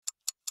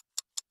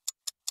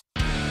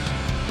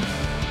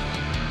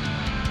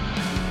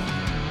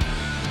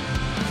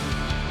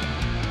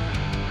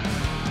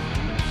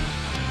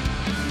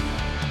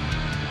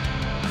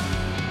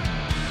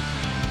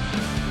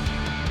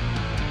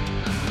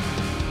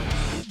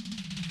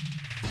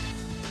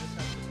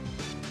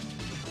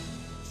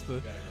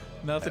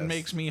Nothing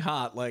makes me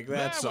hot like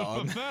that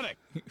song. Was pathetic.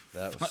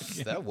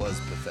 That was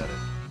pathetic.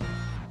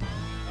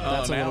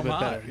 That's a now little bit I'm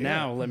better. hot,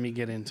 Now let me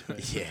get into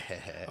it. Yeah.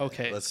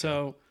 Okay,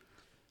 so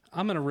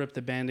I'm going to rip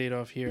the Band-Aid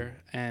off here.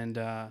 And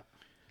I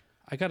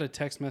got a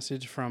text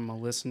message from a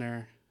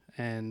listener.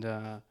 And,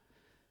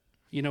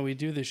 we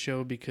do this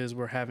show because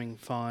we're having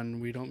fun.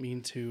 We don't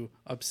mean to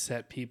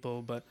upset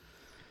people. But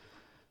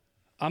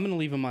I'm going to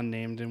leave them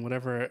unnamed. And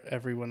whatever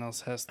everyone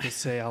else has to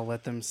say, I'll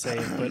let them say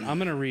it. But I'm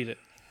going to read it.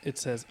 It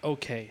says,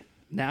 okay,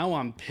 now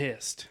I'm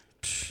pissed.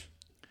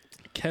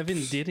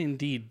 Kevin did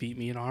indeed beat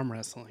me in arm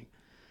wrestling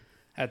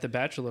at the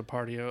bachelor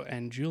party,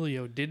 and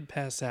Julio did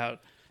pass out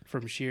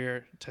from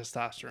sheer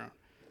testosterone.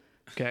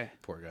 Okay.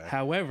 Poor guy.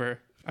 However,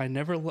 I've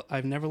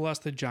never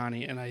lost to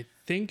Johnny, and I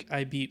think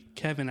I beat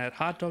Kevin at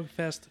Hot Dog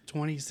Fest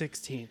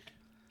 2016.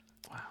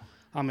 Wow.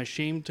 I'm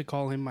ashamed to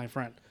call him my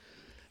friend.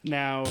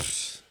 Now,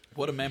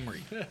 What a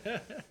memory.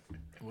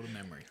 What a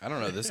memory. I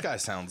don't know. This guy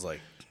sounds like,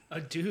 A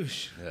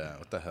douche. yeah,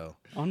 what the hell?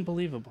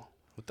 unbelievable.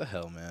 What the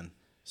hell, man?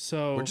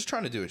 So We're just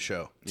trying to do a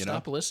show, you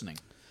Stop know? listening.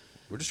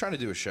 We're just trying to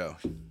do a show.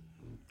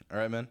 All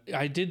right, man?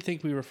 I did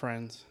think we were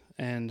friends,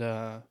 and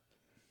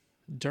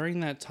during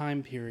that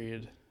time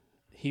period,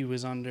 he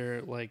was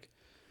under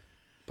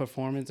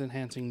performance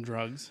enhancing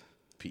drugs,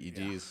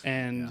 PEDs.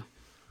 and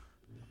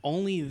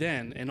only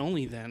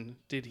then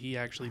did he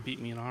actually beat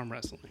me in arm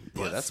wrestling.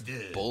 Yeah, that's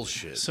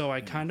bullshit. So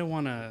I kind of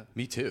want to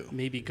Me too.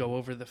 maybe go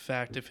over the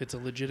fact if it's a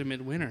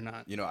legitimate win or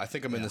not. You know, I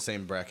think I'm in the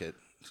same bracket.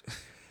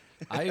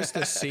 I used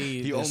to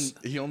see this.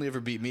 He only ever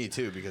beat me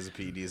too because of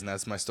PEDs, and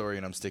that's my story,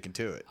 and I'm sticking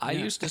to it. I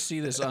used to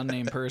see this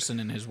unnamed person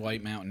in his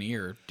white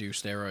Mountaineer do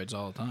steroids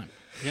all the time.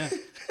 Yeah.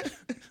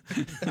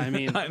 I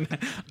mean,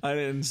 I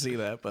didn't see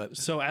that, but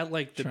so at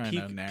the Trying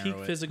to narrow peak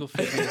it. physical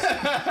fitness,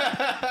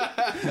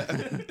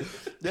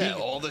 Yeah,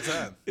 all the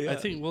time. I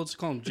think, let's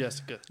call him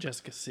Jessica.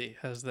 Jessica C.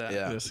 has that.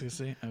 Yeah. this you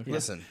see. Okay.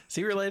 Listen, Is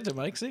he related to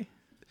Mike C?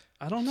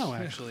 I don't know,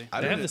 actually.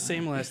 I They have don't- the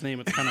same last name.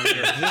 It's kind of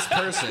weird. this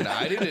person,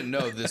 I didn't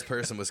know this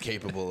person was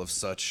capable of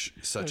such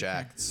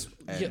acts,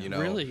 and Yeah,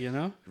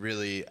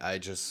 really,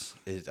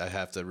 I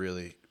have to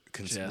really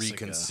Jessica.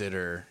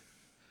 reconsider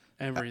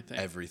everything.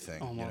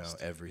 everything.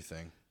 Almost.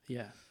 Everything.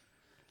 Yeah.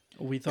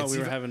 We thought It's we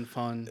were even- having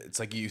fun. It's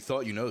like you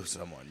thought you know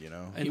someone, you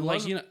know.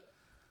 And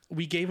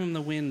we gave him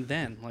the win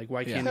then. Why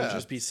can't Yeah. you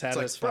just be It's like,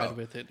 satisfied bro,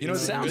 with it? You know,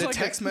 Sounds the like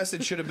text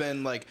message should have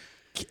been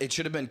it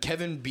should have been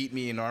Kevin beat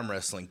me in arm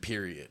wrestling.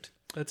 Period.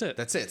 That's it.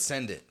 That's it.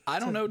 Send it. I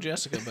don't know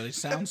Jessica, but he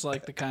sounds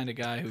like the kind of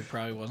guy who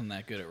probably wasn't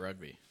that good at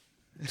rugby.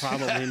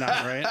 Probably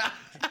not, right?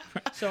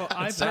 So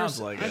I sounds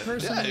like I it.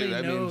 personally Yeah,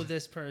 I know mean-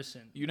 this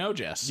person. You know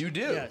Jess. You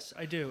do. Yes,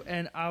 I do.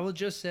 And I will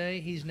just say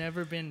he's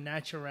never been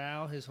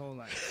natural his whole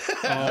life.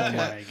 Oh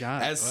my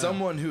god. As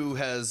someone who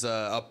has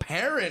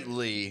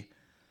apparently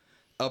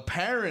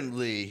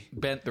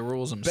bent the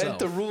rules himself. bent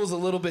the rules a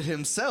little bit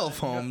himself,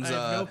 Holmes. I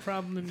have no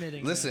problem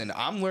admitting Listen,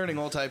 I'm learning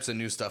all types of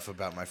new stuff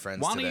about my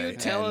friends Why don't today. you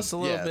tell and, us a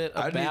little yeah, bit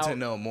I need to about-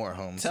 know more,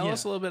 Holmes. Tell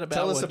us a little bit about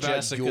Tell us what about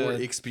Jessica. your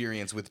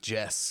experience with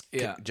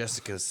Yeah.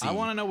 Jessica C. I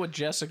want to know what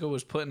Jessica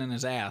was putting in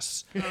his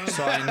ass,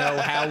 so I know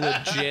how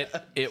legit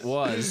it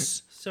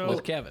was So-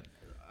 with Kevin.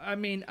 I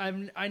mean,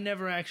 I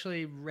never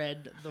actually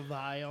read the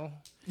vial.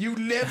 You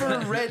never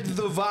read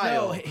the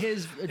vial. No,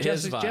 his vial.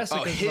 Jessica's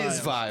Oh, his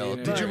vial.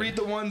 vial. Did you read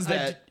the ones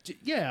that?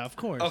 Yeah, of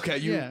course. Okay,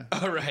 you. Yeah.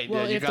 All right.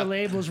 Well, yeah, you if the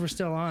labels were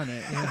still on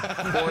it.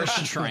 Yeah.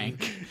 Horse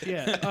trank.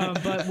 Yeah,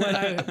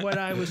 but what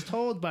I was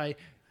told by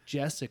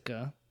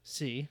Jessica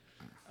C,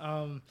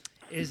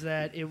 is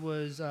that it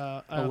was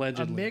a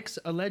Allegedly. mix.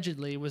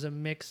 Allegedly, it was a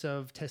mix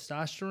of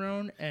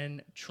testosterone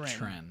and tren.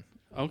 Tren,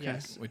 Okay.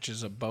 Yes. which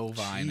is a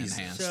bovine Jesus.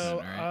 enhancement, So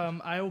right?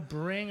 I will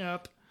bring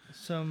up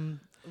some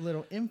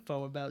little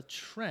info about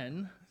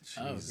tren,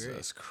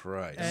 Jesus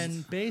Christ.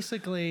 and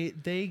basically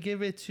they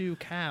give it to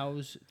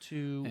cows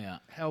to Yeah.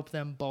 help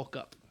them bulk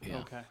up. Yeah.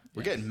 Okay.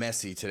 We're getting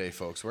messy today,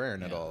 folks. We're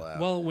airing it all out.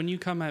 Well, when you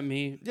come at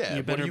me, Yeah, you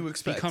what better do you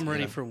expect? become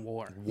ready Yeah. for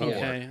war. War.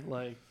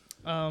 Okay.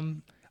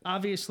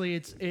 Obviously,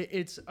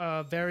 it's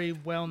a very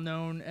well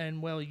known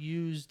and well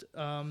used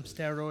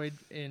steroid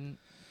in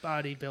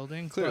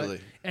bodybuilding.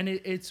 Clearly. And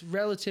it's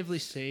relatively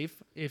safe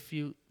if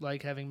you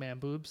like having man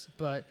boobs.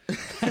 But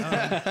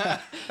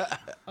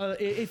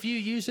if you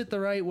use it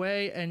the right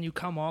way and you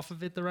come off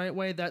of it the right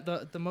way,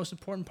 that the most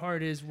important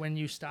part is when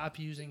you stop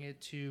using it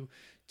to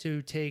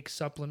take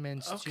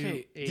supplements. Okay.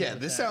 To aid yeah,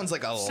 with this that. sounds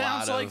like a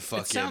Sounds lot like of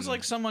fucking. it sounds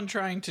like someone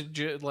trying to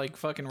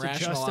fucking rationalize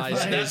justify it.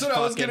 his That's what I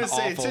was fucking gonna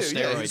say awful too.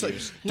 Yeah, steroid it's like,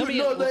 use. dude, me-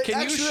 no, like, can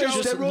you actually,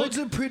 show- just steroids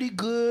are pretty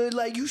good.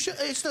 Like you should.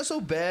 It's not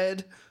so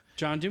bad.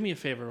 John, do me a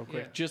favor real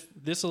quick. Yeah. Just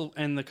this will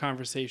end the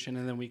conversation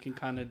and then we can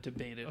kind of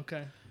debate it.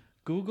 Okay.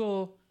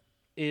 Google,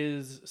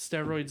 is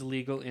steroids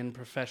legal in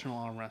professional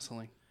arm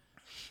wrestling?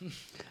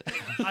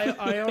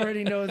 I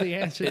already know the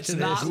answer It's to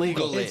not this.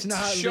 legal. It's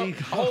not Show,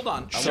 legal. hold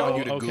on. I Show, want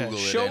you to okay. Google it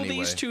show anyway.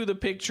 these two the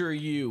picture of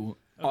you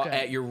Okay.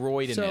 at your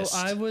roidiness. So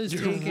I was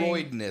Your taking.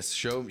 roidness.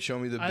 Show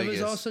me the I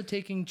biggest. was also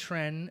taking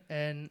tren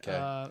and Okay.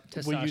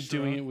 testosterone. Were you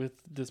doing it with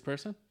this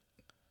person?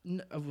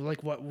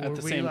 Like what? At were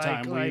the we same like,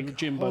 time, were you like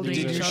gym holding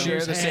buddies? Did each you other's share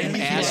the same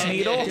hands? ass Yeah.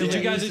 needle? Yeah, Did we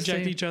you guys used the eject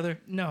same- each other?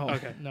 No.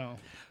 Okay. No.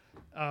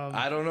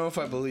 I don't know if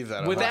I believe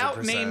that. Without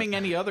 100%. naming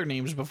any other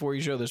names before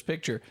you show this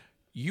picture,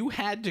 you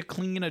had to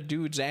clean a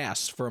dude's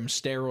ass from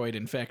steroid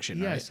infection,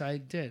 Yes, right? I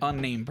did.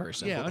 Unnamed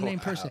person. Yeah,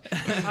 unnamed person.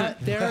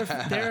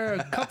 There are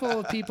a couple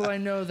of people I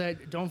know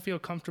that don't feel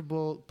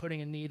comfortable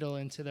putting a needle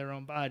into their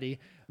own body,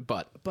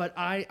 But but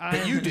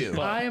you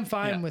do. I am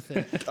fine with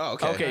it. Oh,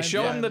 okay. okay,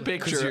 show him the fine.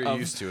 'Cause picture. you're of,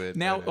 used to it,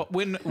 Now, but-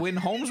 when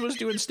Holmes was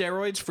doing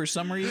steroids, for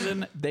some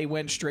reason they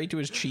went straight to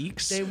his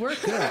cheeks, They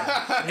work good.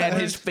 and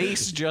his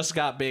face just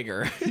got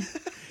bigger.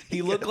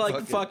 He looked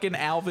like fucking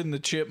Alvin the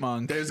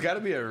Chipmunk. There's got to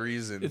be a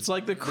reason. It's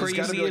like the There's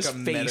gotta be, like, craziest a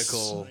face.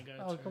 medical.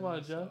 Oh, come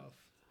on, Jeff.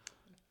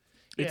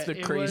 It's Yeah, the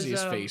it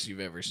craziest was, face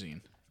you've ever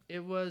seen.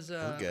 It was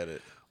Get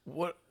it?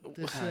 What?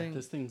 this thing.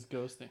 This thing's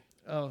ghosting.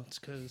 Oh, it's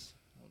because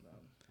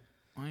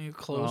Why don't you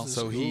close this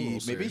So he Google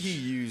maybe search? he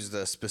used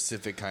a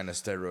specific kind of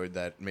steroid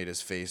that made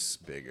his face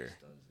bigger.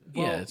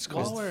 Yeah, it's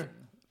While called. we're-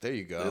 There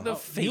you go. Look at the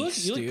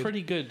face, you look dude.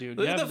 pretty good, dude.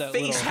 Look You at have the that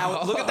face.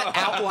 little- Look at the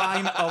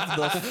outline of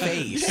the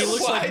face. He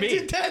looks like me.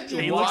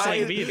 He looks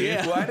like me, dude.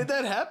 Yeah. Why did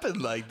that happen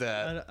like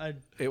that?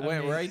 It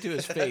went right to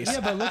his face. Yeah,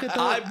 but look at the.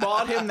 I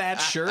bought him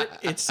that shirt.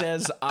 It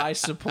says "I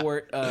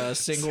support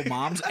single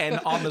moms," and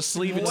on the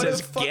sleeve it What a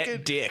says fucking-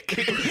 "Get Dick."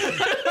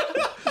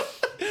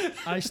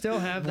 I still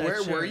have that.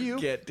 Where shirt. were you?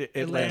 Get Dick.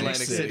 Atlantic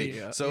City.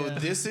 Yeah. So Yeah.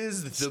 this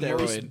is the Steroid.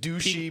 most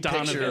douchey Pete picture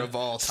Donovan. of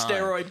all time.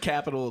 Steroid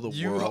capital of the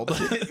You, world.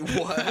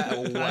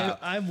 wow.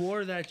 I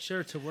wore that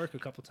shirt to work a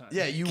couple times.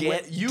 Yeah, you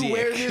Get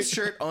wear dick. this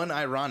shirt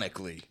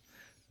unironically.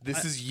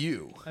 This is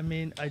you. I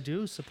mean, I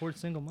do support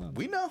single moms.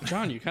 We know.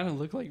 John, you kind of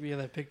look like me in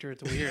that picture.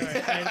 It's weird.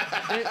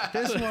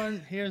 This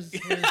one here's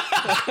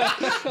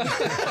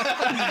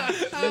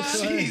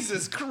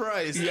Jesus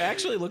Christ. You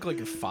actually look like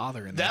your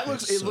father in that. That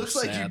looks. It's It so looks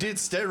like you sad. did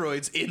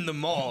steroids in the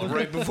mall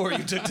right before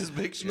you took this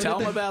picture. Tell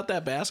him about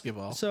that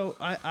basketball. So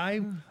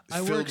I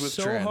Filled worked with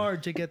so trend.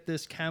 hard to get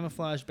this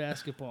camouflage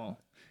basketball.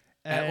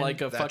 At And- like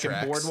a That fucking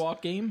tracks.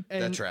 boardwalk game.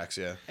 That and- tracks,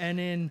 yeah. and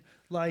in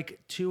like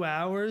 2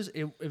 hours,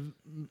 it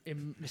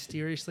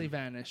mysteriously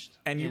vanished.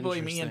 And you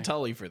blame me and Interesting.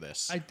 Tully for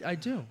this. I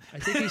do. I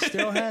think he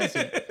still has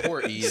it.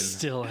 Poor Ian.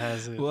 Still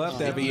has it. We'll have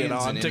to have Ian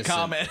Ian's on an to innocent.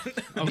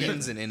 comment.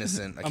 Ian's an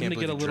innocent. I I'm can't gonna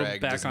get a believe you little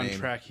dragged back his on name.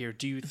 track here.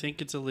 Do you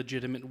think it's a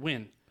legitimate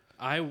win?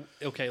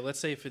 Okay. Let's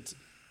say if it's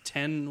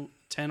 10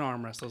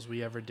 arm wrestles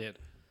we ever did,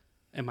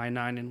 am I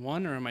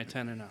 9-1 or am I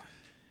 10-0?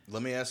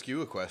 Let me ask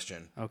you a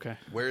question. Okay.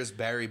 Where's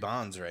Barry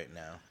Bonds right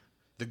now?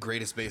 The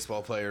greatest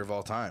baseball player of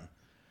all time.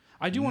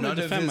 I do want to None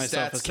of defend his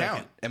myself a stats second.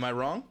 count. Am I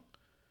wrong?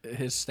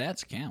 His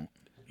stats count.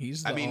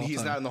 He's. I mean, he's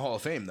all-time- not in the Hall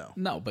of Fame though.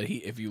 No, but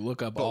if you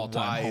look up But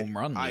all-time home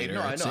run leader,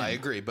 I it's know, I him.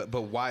 agree. But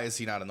why is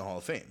he not in the Hall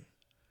of Fame?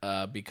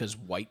 Because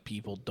white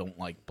people don't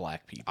like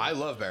black people. I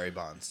love Barry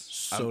Bonds.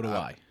 So do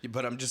I.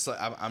 But I'm just like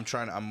I'm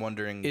trying. I'm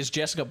wondering. Is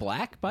Jessica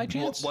black by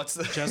chance? What's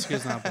the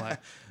Jessica's not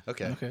black.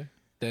 Okay. Okay.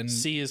 Then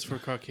C is for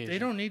Caucasian. They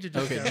don't need to do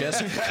okay, that.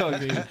 Jessica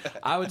Caucasian.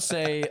 I would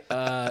say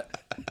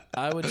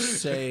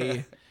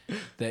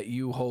that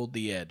you hold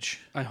the edge.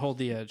 I hold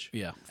the edge.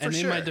 Yeah. And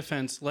in sure. my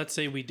defense, let's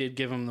say we did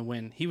give him the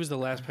win. He was the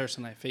last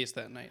person I faced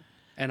that night,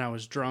 and I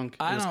was drunk.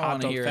 It I was don't hot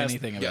want to dog hear fest.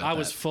 anything about I that.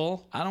 was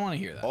full. I don't want to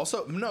hear that.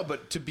 Also, no,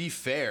 but to be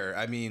fair,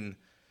 I mean,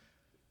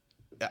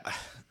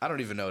 I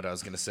don't even know what I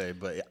was gonna say,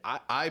 but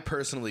I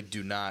personally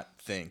do not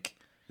think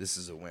this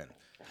is a win.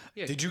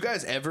 Yeah. Did you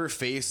guys ever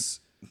face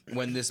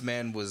when this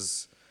man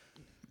was?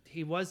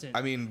 He wasn't.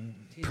 I mean,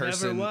 He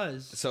never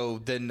was. So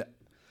then,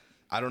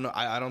 I don't know.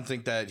 I don't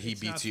think that he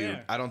It's not beats you.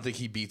 fair. I don't think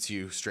he beats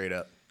you straight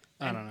up.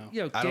 I don't know.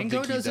 Yo, I don't Gengo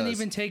think he doesn't does.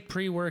 even take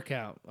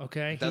pre-workout.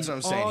 Okay, That's what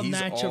I'm saying.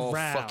 He's all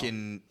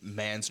fucking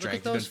man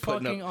strength. those He's been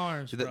putting fucking up,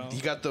 arms, bro.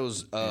 He got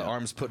those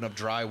arms putting up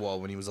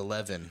drywall when he was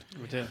 11.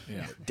 We did.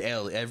 Yeah.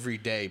 Every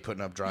day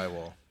putting up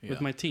drywall.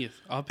 With my teeth.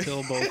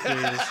 Uphill both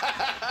ways.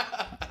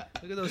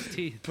 Look at those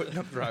teeth. Putting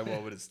up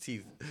drywall with his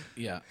teeth.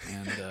 Yeah,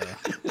 and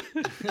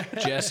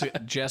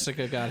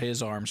Jessica got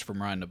his arms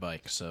from riding a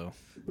bike. So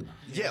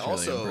Yeah. really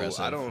Also,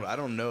 impressive. I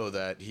don't know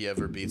that he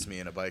ever beats me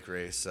in a bike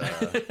race. You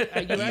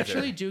either.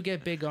 actually do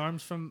get big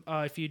arms from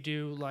if you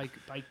do like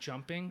bike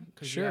jumping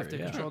because you Sure, have to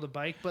yeah. control the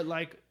bike. But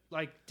like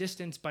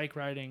distance bike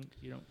riding,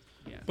 you don't.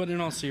 Yeah. But in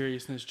all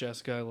seriousness,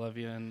 Jessica, I love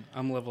you, and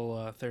I'm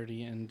level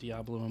 30 in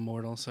Diablo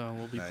Immortal, so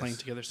we'll be Nice. playing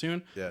together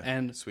soon. Yeah,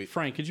 And sweet.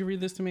 Frank, could you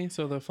read this to me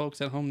so the folks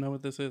at home know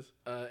what this is?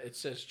 it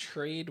says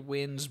Trade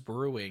Winds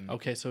Brewing.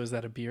 Okay, so is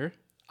that a beer?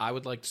 I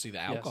would like to see the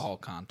alcohol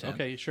content.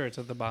 Okay, sure, it's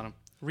at the bottom.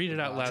 Read it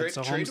out loud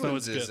so Trade Holmes knows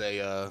Winds it's is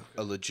good.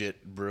 a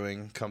legit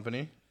brewing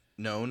company,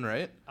 known,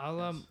 right?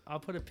 I'll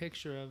put a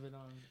picture of it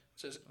on. It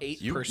says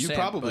 8%. You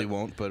probably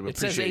won't, but It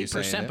says appreciate you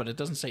saying 8%, it. but it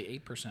doesn't say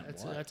 8%.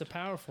 That's What? that's a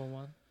powerful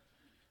one.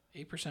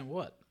 8%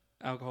 what?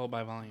 Alcohol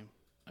by volume.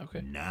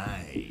 Okay.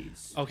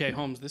 Okay,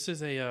 Holmes, this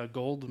is a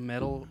gold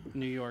medal,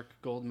 New York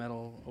gold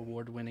medal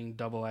award-winning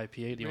double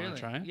IPA. Do you want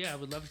to try it? Yeah, I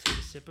would love to take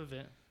a sip of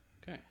it.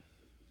 Okay.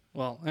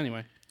 Well,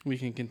 anyway, we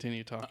can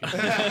continue talking.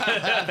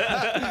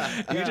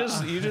 You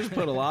just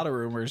put a lot of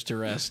rumors to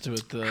rest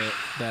with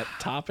that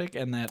topic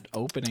and that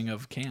opening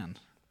of can.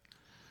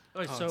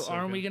 All right, Oh, so it's so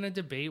aren't we good. going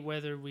to debate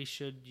whether we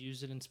should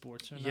use it in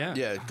sports or not? Yeah.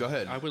 Yeah, go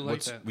ahead. I would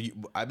like that.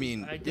 I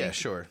mean, I yeah, think-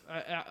 sure.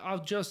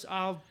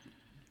 I'll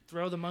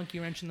throw the monkey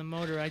wrench in the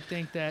motor. I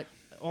think that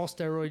all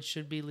steroids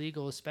should be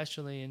legal,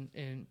 especially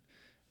in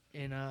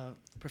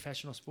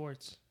professional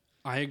sports.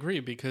 I agree,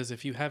 because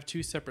if you have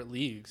two separate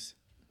leagues,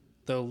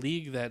 the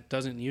league that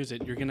doesn't use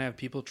it, you're gonna have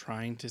people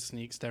trying to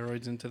sneak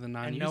steroids into the And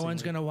non-using no one's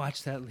league. going to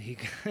watch that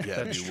league. Yeah,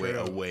 it'd That's be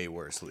a true. way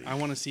worse league. I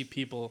want to see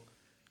people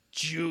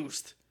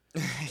juiced.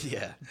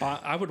 Yeah,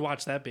 I would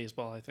watch that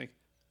baseball. I think.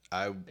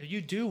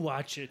 You do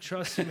watch it,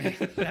 trust me.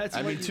 That's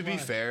I what mean, you to be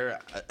want. fair,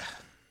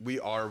 we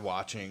are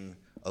watching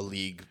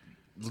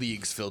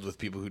leagues filled with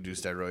people who do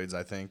steroids,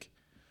 I think.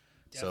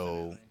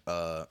 So,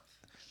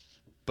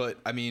 but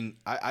I mean,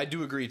 I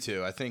do agree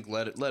too. I think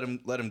let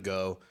him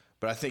go.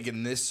 But I think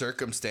in this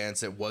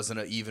circumstance, it wasn't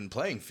an even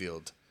playing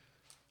field.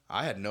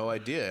 I had no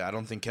idea. I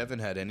don't think Kevin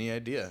had any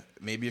idea.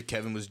 Maybe if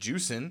Kevin was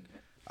juicing,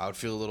 I would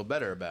feel a little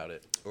better about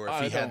it. Or if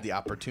I he had don't. the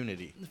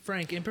opportunity.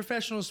 Frank, in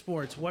professional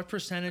sports, what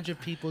percentage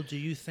of people do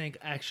you think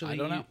actually? I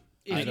don't know.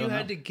 If I you don't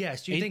had know. to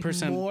guess, do you think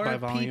 8% more by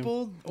volume.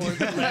 people or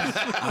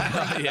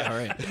less? Yeah,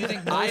 right. Do you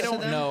think I most of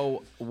don't them?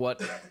 know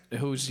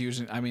who's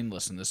using. I mean,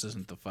 listen, this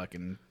isn't the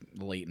fucking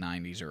late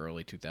 '90s or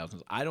early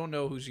 2000s. I don't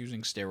know who's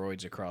using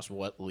steroids across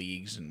what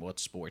leagues and what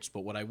sports.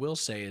 But what I will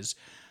say is,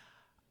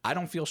 I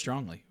don't feel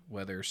strongly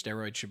whether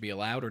steroids should be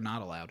allowed or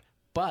not allowed.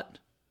 But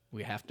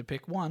we have to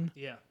pick one.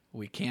 Yeah.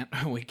 We can't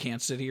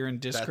sit here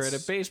and discredit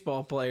That's-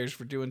 baseball players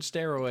for doing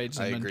steroids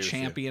I and then agree with you.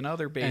 champion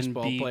other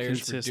baseball be players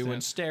for consistent. doing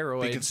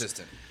steroids. Be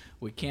consistent.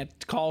 We can't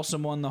call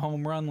someone the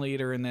home run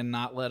leader and then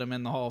not let him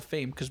in the Hall of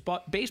Fame because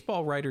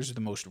baseball writers are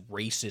the most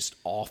racist,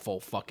 awful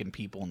fucking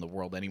people in the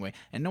world anyway,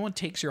 and no one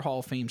takes your Hall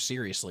of Fame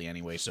seriously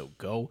anyway. So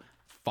go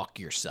fuck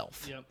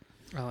yourself. Yep.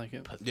 I like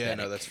it. Yeah,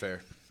 no, that's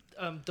fair.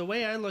 The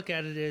way I look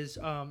at it is,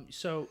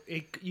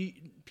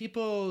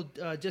 people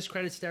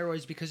discredit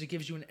steroids because it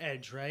gives you an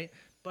edge, right?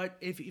 But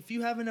if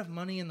you have enough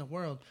money in the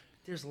world,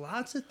 there's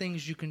lots of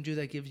things you can do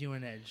that give you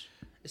an edge,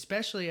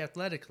 especially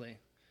athletically,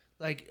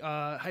 like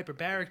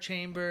hyperbaric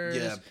chambers.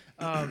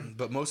 Yeah,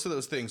 but most of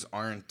those things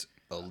aren't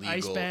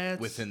illegal baths.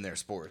 within their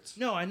sports.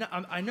 No,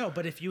 I know,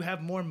 but if you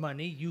have more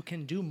money, you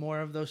can do more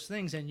of those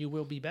things, and you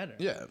will be better.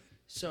 Yeah,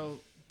 So,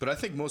 but I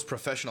think most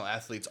professional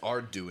athletes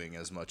are doing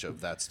as much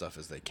of that stuff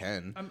as they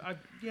can.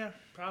 yeah,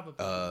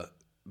 probably.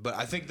 But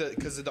I think that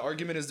because the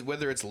argument is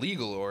whether it's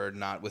legal or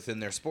not within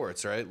their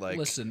sports, right? Like,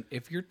 Listen,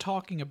 if you're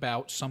talking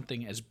about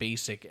something as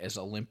basic as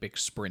Olympic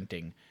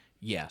sprinting,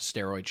 yeah,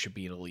 steroids should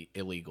be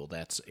illegal.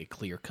 That's a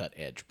clear-cut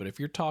edge. But if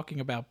you're talking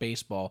about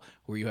baseball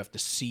where you have to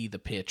see the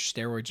pitch,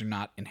 steroids are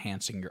not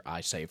enhancing your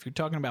eyesight. If you're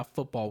talking about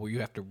football where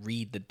you have to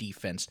read the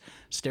defense,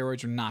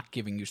 steroids are not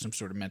giving you some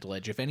sort of mental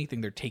edge. If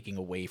anything, they're taking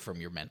away from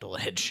your mental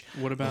edge.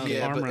 What about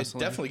yeah, arm but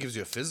wrestling? it definitely gives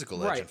you a physical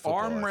edge in Right, football.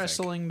 I arm think.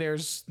 wrestling,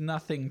 there's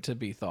nothing to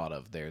be thought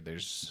of there.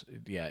 There's,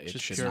 it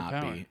Just should pure not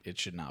power. be. It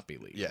should not be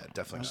legal. Yeah,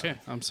 definitely. Okay,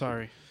 I'm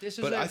sorry. this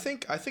is But a- I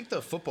think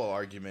the football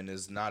argument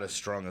is not as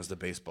strong as the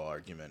baseball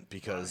argument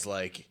because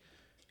like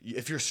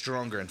if you're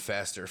stronger and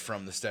faster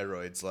from the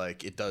steroids,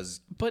 like it does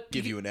But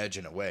give you an edge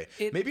in a way.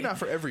 it- Maybe not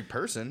for every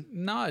person.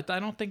 No, I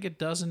don't think it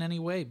does in any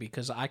way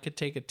because I could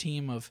take a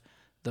team of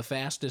the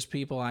fastest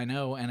people I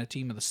know and a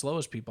team of the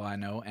slowest people I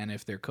know, and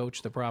if they're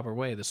coached the proper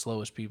way, the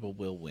slowest people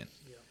will win.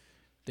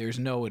 There's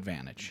no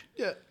advantage.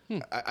 Yeah,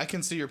 I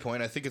can see your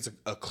point. I think it's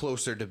a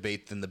closer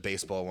debate than the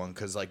baseball one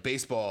because, like,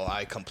 baseball,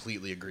 I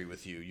completely agree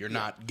with you. You're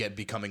not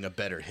becoming a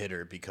better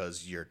hitter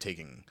because you're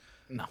taking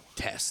No.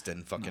 test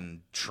and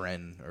fucking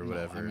trend or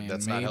whatever. I mean,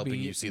 That's not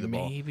helping you see the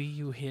ball. Maybe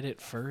you hit it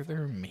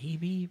further,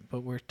 maybe, but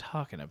we're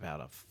talking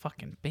about a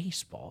fucking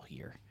baseball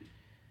here.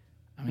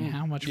 I mean,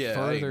 how much Yeah,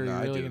 further no, are I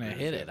you really do going to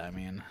agree hit with it? I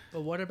mean,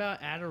 But what about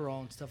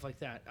Adderall and stuff like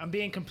that? I'm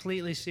being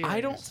completely serious. I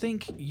don't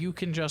think you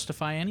can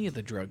justify any of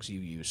the drugs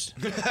you use.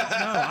 No,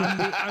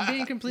 I'm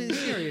being completely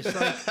serious.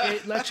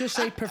 Like, let's just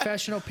say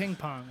professional ping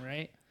pong,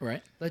 right?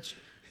 Right?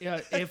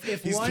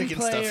 If He's one picking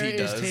stuff player he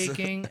is does.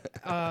 taking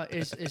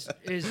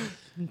is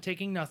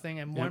taking nothing,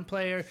 and one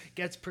player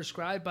gets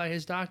prescribed by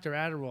his doctor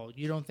Adderall,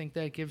 you don't think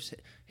that gives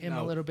him a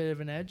No. little bit of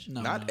an edge?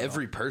 No, Not not at all.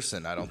 every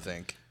person, I don't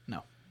think.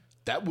 No.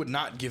 That would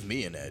not give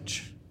me an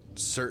edge.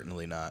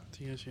 Certainly not.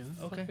 TSU.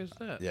 Okay. What is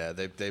that? Yeah,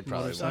 they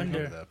probably Mother won't do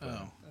Thunder. that.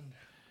 But.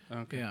 Oh.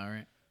 Okay. Yeah, all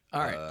right.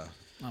 All right.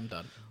 I'm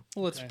done.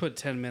 Well, let's put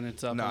 10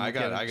 minutes up. No, and I we'll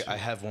got. get into- I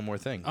have one more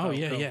thing. Oh,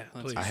 yeah, go. yeah.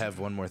 Please. I have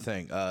one more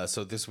thing.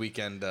 So this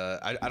weekend,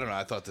 I don't know.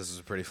 I thought this was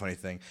a pretty funny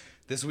thing.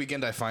 This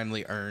weekend, I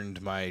finally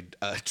earned my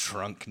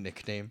drunk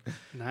nickname.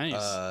 Nice.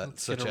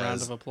 Let's such get a round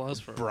as of applause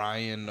for it.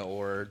 Brian,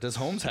 or does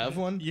Holmes have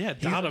one? Yeah,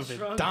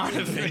 Donovan.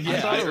 Donovan.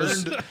 Yeah, I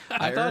earned.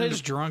 I thought his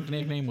drunk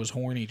nickname was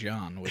Horny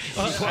John. Which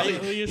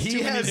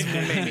He has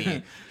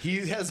many. He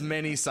has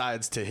many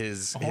sides to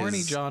his.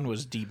 Horny John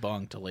was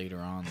debunked later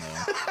on,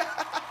 though.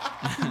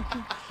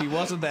 He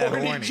wasn't that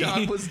Horny horny.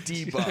 John was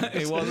debunked.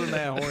 He wasn't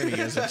that horny,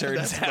 as it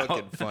turns That's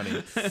out.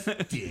 fucking funny.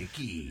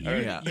 Dicky.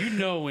 Yeah. You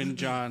know when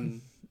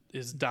John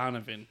is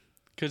Donovan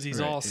because he's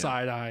Right, all yeah.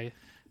 side eye.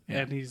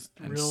 and he's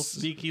real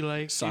sneaky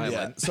like. silent.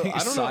 Yeah. So I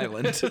don't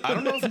Silent. know. I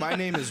don't know if my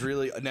name is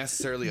really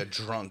necessarily a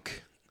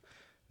drunk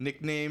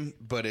nickname,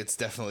 but it's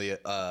definitely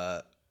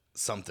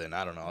something.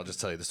 I don't know. I'll just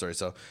tell you the story.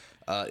 So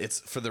it's,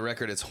 for the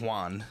record, it's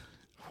Juan.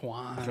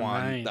 Juan.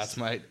 Juan. Nice. That's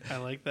my. I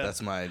like that.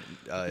 That's my.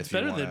 It's if you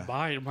better wanna, than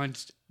mine.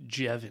 Mine's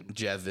Jevin.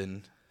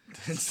 Jevin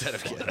instead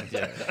of Kevin.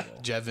 Yeah.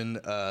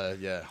 Jevin.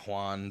 Yeah.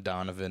 Juan.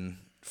 Donovan.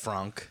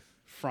 Frank.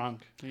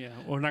 Yeah,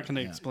 we're not going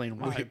to explain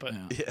why,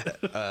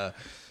 but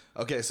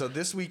Okay, so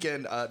this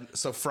weekend,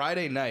 so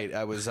Friday night,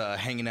 I was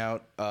hanging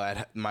out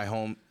at my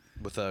home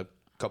with a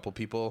couple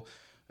people,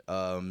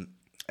 and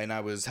I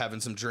was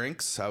having some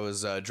drinks. I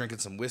was drinking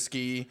some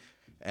whiskey,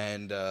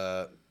 and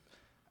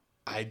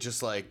I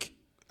just like,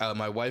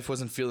 my wife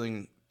wasn't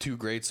feeling too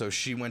great, so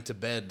she went to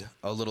bed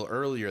a little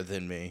earlier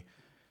than me,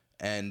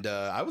 and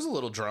I was a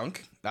little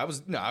drunk. I was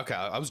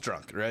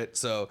drunk, right?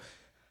 So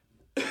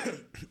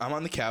I'm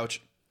on the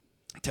couch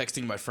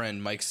texting my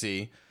friend Mike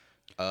C,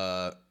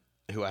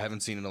 who I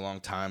haven't seen in a long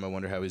time. I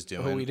wonder how he's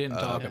doing. Who we didn't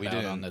talk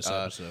about on this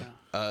episode.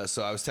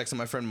 So I was texting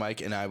my friend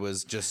Mike, and I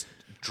was just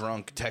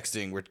drunk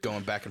texting. We're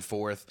going back and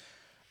forth,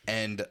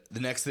 and the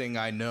next thing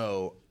I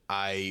know,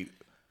 I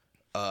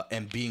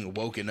am being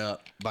woken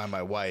up by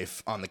my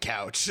wife on the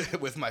couch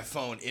with my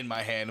phone in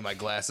my hand and my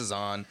glasses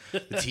on, the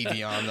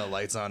TV on, the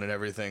lights on, and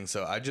everything.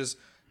 So I just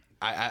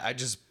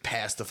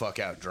passed the fuck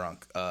out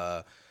drunk.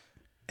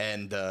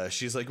 And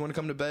she's like, "You want to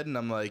come to bed?" And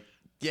I'm like,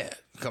 "Yeah,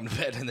 come to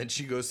bed." And then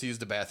she goes to use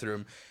the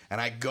bathroom,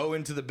 and I go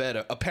into the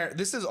bed. Apparently,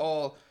 this is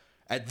all.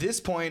 At this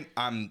point,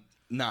 I'm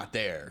not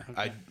there.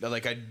 Okay.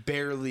 I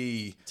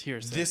barely. It's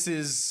hearsay.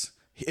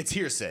 It's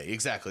hearsay.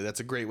 Exactly.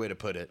 That's a great way to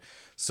put it.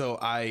 So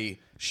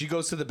she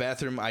goes to the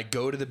bathroom. I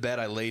go to the bed.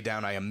 I lay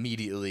down. I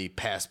immediately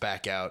pass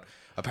back out.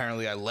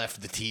 Apparently, I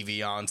left the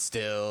TV on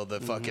still, the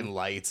fucking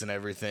lights and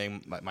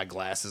everything. My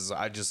glasses.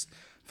 I just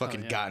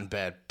fucking got in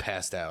bed,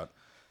 passed out.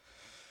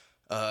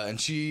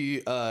 And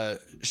she's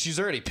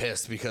already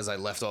pissed because I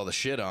left all the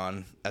shit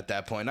on at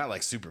that point. Not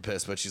like super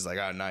pissed, but she's like,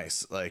 "Oh,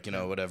 nice," like, you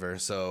know, whatever.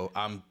 So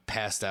I'm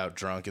passed out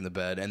drunk in the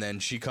bed, and then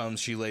she comes,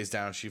 she lays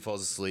down, she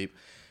falls asleep.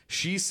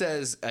 She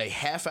says a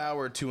half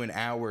hour to an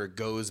hour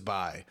goes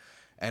by,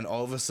 and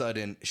all of a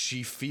sudden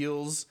she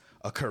feels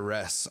a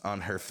caress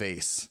on her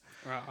face.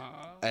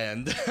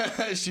 And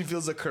she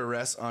feels a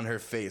caress on her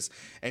face,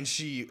 and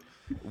she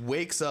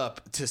wakes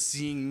up to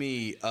seeing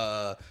me,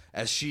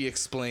 as she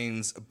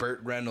explains,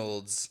 Burt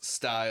Reynolds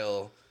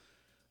style,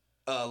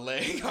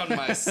 laying on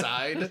my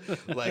side,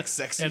 like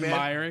sexy man,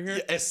 admiring her,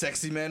 a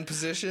sexy man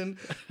position,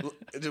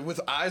 with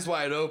eyes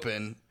wide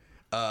open.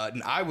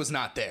 And I was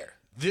not there.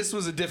 This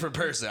was a different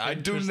person. I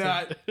do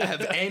not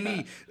have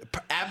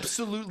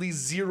absolutely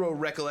zero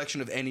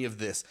recollection of any of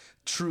this.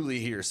 Truly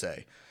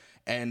hearsay.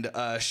 And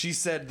she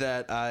said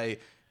that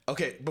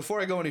okay, before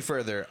I go any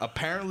further,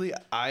 apparently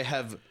I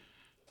have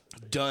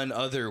done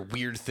other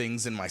weird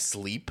things in my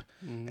sleep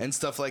and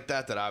stuff like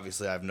that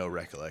obviously I have no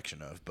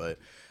recollection of. But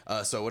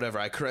so whatever,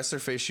 I caress her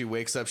face, she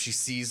wakes up, she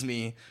sees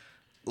me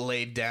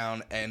laid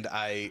down, and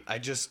I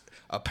just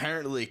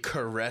apparently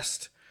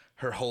caressed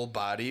her whole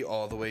body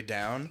all the way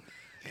down.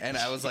 And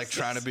I was like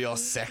trying to be all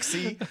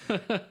sexy.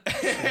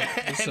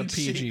 It's a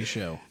PG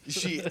show.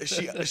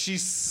 She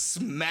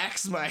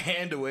smacks my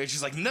hand away.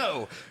 She's like,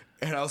 "No,"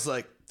 and I was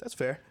like, "That's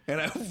fair."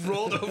 And I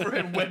rolled over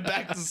and went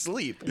back to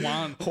sleep.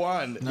 Juan,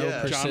 No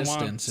yeah.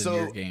 persistence in So,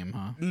 your game,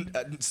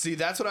 huh? See,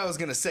 that's what I was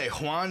gonna say.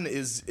 Juan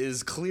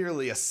is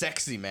clearly a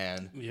sexy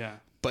man, yeah,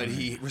 but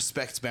he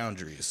respects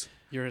boundaries.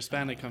 your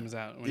Hispanic comes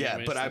out. When Yeah,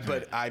 you're but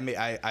wasted.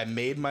 I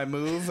made my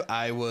move.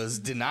 I was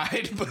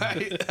denied Good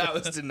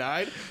Passed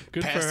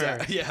for her.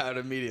 out, out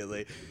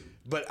immediately.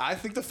 But I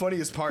think the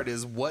funniest part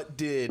is, what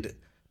did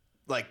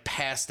like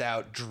passed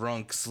out,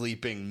 drunk,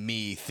 sleeping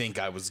me think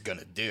I was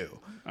gonna do?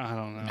 I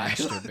don't know.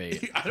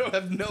 Masturbate. I don't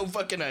have no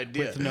fucking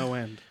idea. With no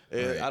end.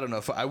 I don't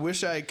know. I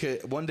wish I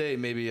could. One day,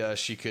 maybe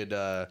she could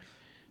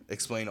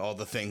explain all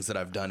the things that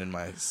I've done in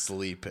my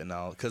sleep, and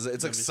because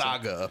it's like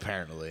saga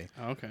apparently.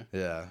 Oh, okay.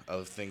 Yeah,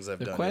 of things I've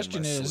The done.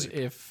 question in my is, sleep.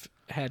 if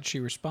had she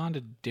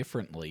responded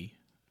differently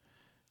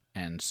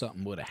and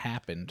something would have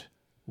happened,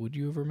 would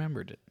you have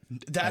remembered it?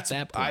 That's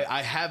that point.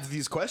 I have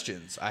these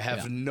questions. I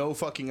have no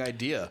fucking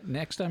idea.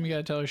 Next time you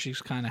gotta tell her she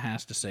kind of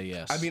has to say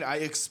yes. I mean, I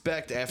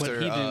expect after.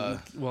 But he didn't.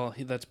 Well,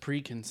 that's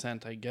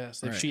pre-consent, I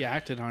guess. If Right. she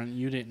acted on it,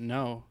 you didn't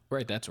know.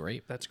 right, that's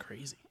rape. That's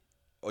crazy.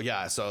 Oh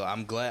yeah, so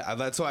I'm glad.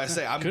 That's why I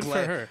say I'm Good for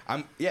glad. her.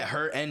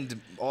 Her and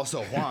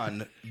also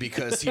Juan,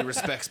 because he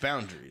respects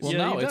boundaries. Well, Yeah,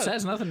 no, he it does.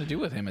 has nothing to do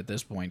with him at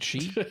this point.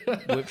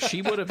 If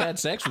she would have had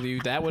sex with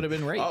you, that would have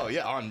been rape. Oh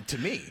yeah, on to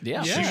me.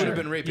 Yeah, she for would sure. have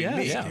been raping Yeah,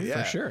 me.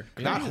 yeah, for sure.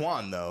 Not Yeah.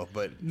 Juan though,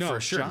 but No,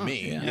 for sure John.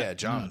 me. Yeah,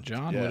 John. No,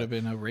 John Yeah. would have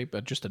been a rape,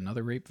 just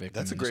another rape victim.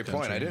 That's a in this great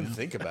point. country, I you didn't know?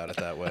 think about it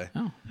that way.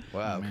 Oh,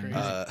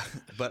 Wow.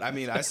 But I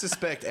mean, I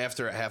suspect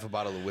after a half a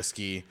bottle of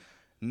whiskey,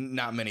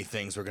 not many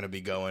things were going to be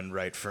going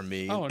right for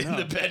me Oh, in no.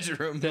 the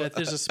bedroom.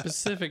 There's a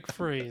specific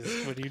phrase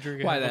when you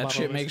drink. why a that bottle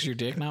shit of makes whiskey. your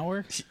dick not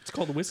work? It's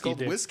called It's whiskey called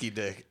dick. whiskey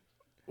dick.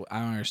 I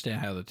don't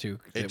understand how the two.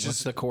 What's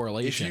just- the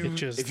correlation? It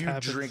just If you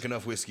happens. drink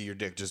enough whiskey, your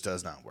dick just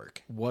does not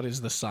work. What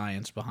is the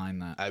science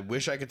behind that? I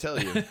wish I could tell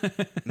you.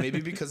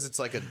 Maybe because it's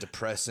like a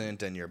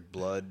depressant and your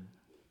blood.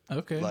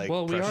 Okay. Like,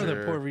 Well, we are the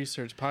pressure. Poor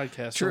Research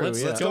Podcast. True, So let's,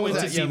 yeah. let's go Go with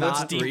into that. Yeah, deep,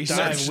 let's deep research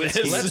dive with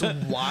this.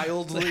 Let's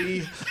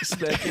wildly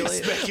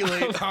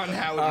speculate on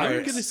how it I'm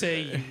works. going to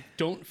say you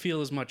don't feel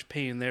as much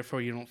pain,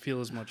 therefore you don't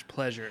feel as much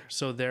pleasure.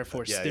 So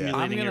therefore, Yeah, yeah.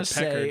 stimulating I'm your gonna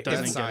pecker say doesn't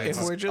That's get science.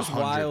 if we're just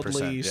 100%,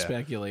 wildly yeah.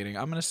 speculating,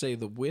 I'm gonna say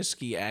the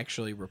whiskey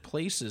actually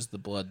replaces the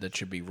blood that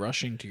should be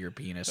rushing to your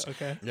penis.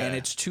 Okay. Yeah. And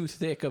it's too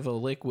thick of a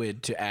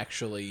liquid to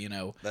actually,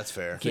 That's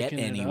fair. get Thicken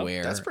it up.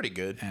 anywhere. That's pretty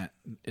good.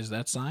 Is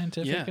that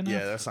scientific Yeah. enough?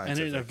 Yeah, that's and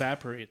scientific. it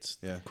evaporates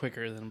Yeah.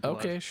 quicker than blood.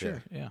 Okay,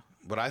 sure. Yeah.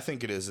 What I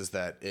think it is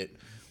that it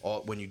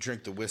all when you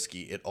drink the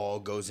whiskey, it all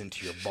goes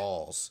into your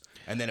balls,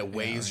 and then it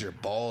weighs your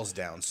balls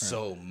down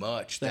so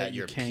much that,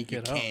 you can't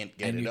get up. can't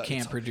get And it you up. can't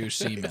It's- produce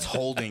semen. It's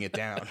holding it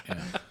down.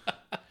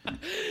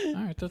 All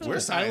right, that's We're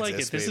good. I like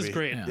it. scientists, This is baby.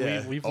 great.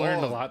 Yeah. We've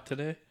learned a Oh. lot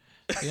today.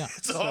 Yeah.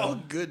 It's all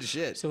good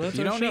shit. So that's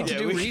You our don't show. need to Yeah,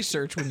 do we-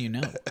 research when you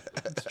know.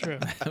 That's true.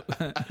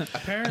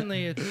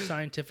 Apparently, it's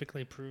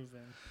scientifically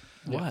proven.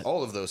 What?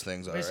 all of those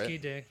things are Whiskey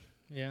right. dick.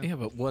 Yeah. Yeah,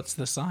 but what's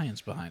the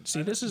science behind?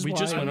 See, this is We why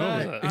just went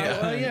over Right. that.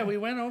 Oh, well, yeah, we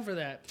went over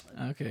that.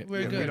 Okay.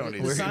 We're Yeah, we good. don't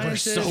need The to-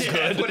 science we're so is-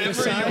 good. the Whatever you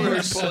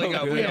science- were pulling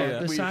up, good. we Yeah,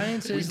 don't. the we-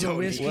 science we is the don't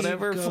need- whiskey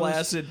Whatever goes,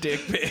 flaccid dick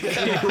pic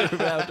you were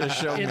about to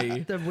show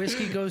me. the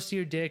whiskey goes to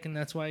your dick, and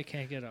that's why it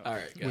can't get up. All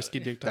right. got it.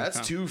 WhiskeyDick.com.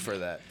 That's two for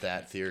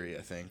that theory.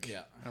 I think.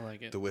 Yeah. I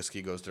like it. The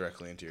whiskey goes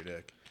directly into your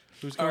dick.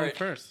 Who's All going right.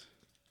 first?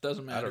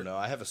 Doesn't matter. I don't know.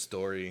 I have a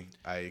story.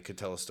 I could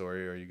tell a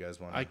story, or you guys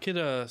want? I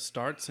could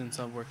start since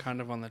we're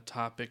kind of on the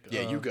topic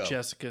Yeah, of you go.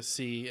 Jessica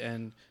C.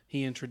 And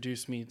he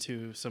introduced me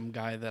to some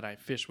guy that I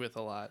fish with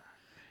a lot.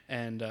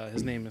 And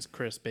his name is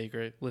Chris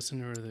Baker,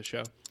 listener to the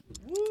show.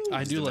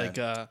 I do the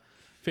like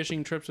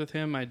fishing trips with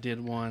him. I did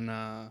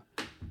one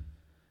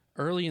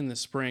early in the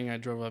spring. I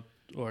drove up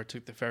or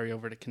took the ferry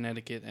over to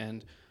Connecticut.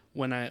 And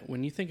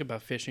when you think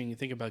about fishing, you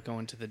think about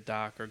going to the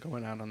dock or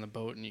going out on the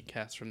boat and you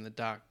cast from the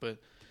dock. But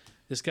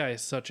this guy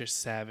is such a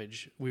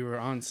savage. We were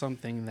on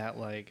something that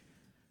like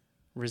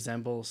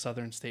resembles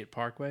Southern State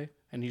Parkway,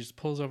 and he just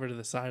pulls over to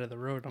the side of the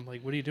road. I'm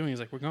like, "What are you doing?" He's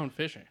like, "We're going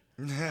fishing."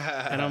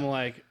 And I'm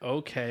like,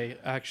 "Okay."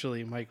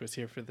 Actually, Mike was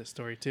here for this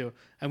story too,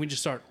 and we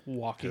just start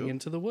walking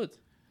into the woods,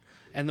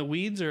 and the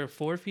weeds are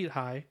 4 feet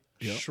high,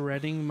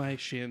 shredding my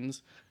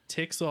shins,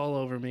 ticks all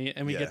over me,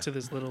 and we Yeah. get to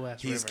this little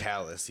ass He's river.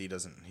 callous. He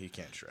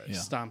can't shred. Yeah.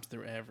 Stomps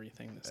through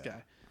everything. This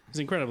guy, he's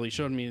incredible. He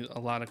showed me a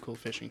lot of cool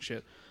fishing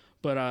shit.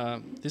 But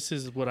this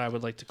is what I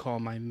would like to call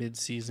my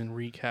mid-season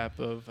recap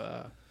of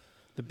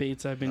the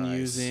baits I've been Nice.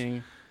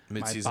 using,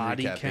 Mid-season my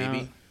body recap, count,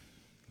 baby.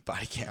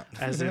 Body count.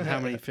 as in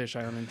how many fish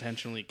I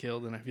unintentionally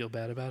killed, and I feel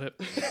bad about it.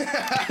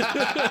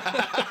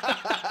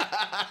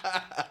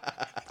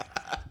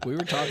 We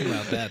were talking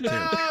about that too.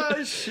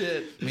 Oh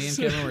shit. Me and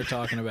Kevin were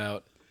talking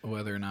about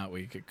whether or not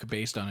we could,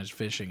 based on his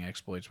fishing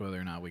exploits, whether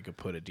or not we could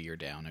put a deer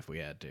down if we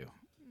had to.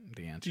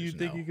 The answer Do you is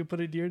think no. you could put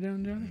a deer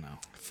down, Johnny? No.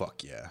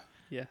 Fuck yeah.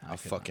 Yeah. I'll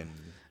fucking.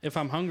 If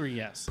I'm hungry,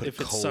 yes. Put a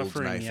If it's cold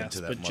suffering, knife yes.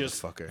 into that But just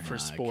motherfucker. for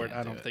Nah, I sport, can't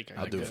I do don't it. think I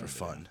I'll could. do it for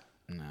fun.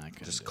 No, I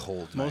couldn't Just do it.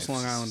 cold. Most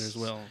knives. Long Islanders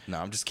will. No,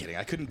 I'm just kidding.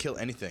 I couldn't kill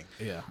anything.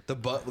 Yeah. The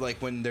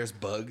like when there's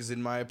bugs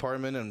in my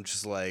apartment, I'm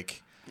just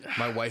like,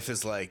 my wife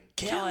is like,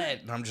 kill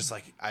it, and I'm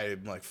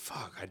like,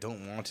 fuck, I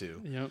don't want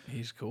to. Yep.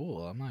 He's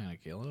cool. I'm not gonna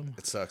kill him.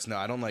 It sucks. No,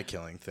 I don't like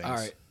killing things. All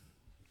right.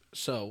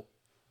 So,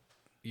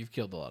 you've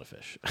killed a lot of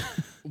fish.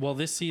 Well,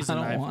 this season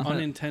don't I've want it.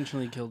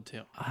 unintentionally killed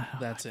two.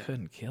 That's I it.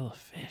 couldn't kill a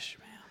fish,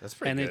 man. That's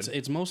pretty And good.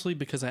 it's mostly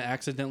because I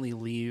accidentally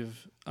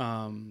leave.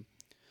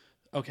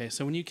 Okay,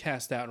 so when you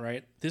cast out,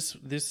 right? This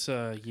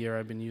year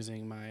I've been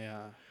using my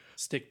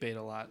stick bait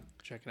a lot.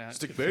 Check it out.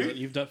 Stick You feel it. bait?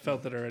 You've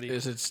felt it already.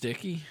 Is it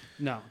sticky?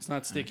 No, it's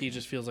not sticky. It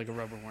just feels like a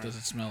rubber worm. Does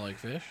it smell like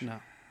fish? No,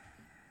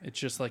 it's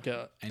just like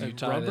a And a you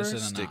tie rubber. this in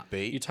a Stick knot.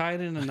 bait. You tie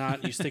it in a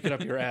knot. You stick it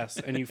up your ass,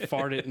 and you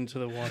fart it into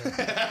the water.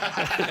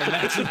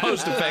 That's the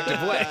most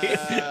effective way.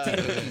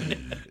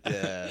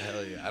 Yeah,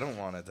 hell yeah. I don't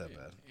want it that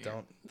bad.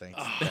 Don't. Thanks.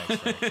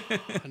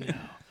 Thanks,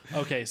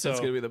 Okay, so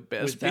That's gonna be the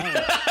best. with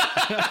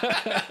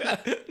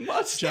that,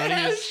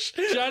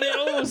 Johnny,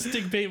 oh,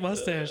 stick bait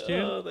mustache,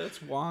 dude. Oh, that's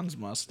Juan's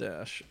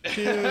mustache.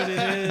 Dude, it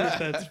is.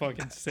 That's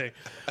fucking sick.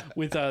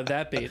 With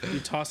that bait, you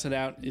toss it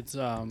out. It's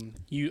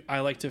I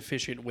like to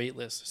fish it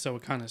weightless, so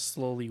it kind of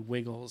slowly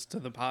wiggles to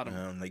the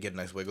bottom. They get a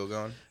nice wiggle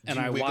going. And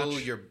Do you I wiggle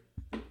watch- your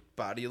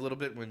body a little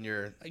bit when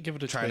you're I give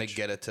it a trying twitch. to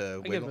get it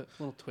to I give wiggle? it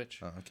a little twitch,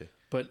 Oh, okay.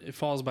 but it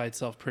falls by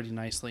itself pretty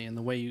nicely. And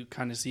the way you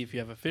kind of see if you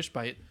have a fish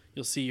bite,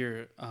 you'll see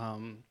your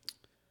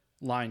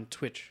line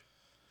twitch,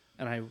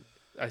 and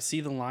I see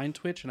the line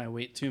twitch, and I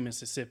wait 2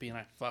 Mississippi, and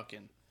I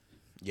fucking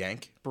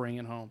Yank. bring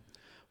it home.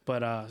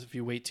 But if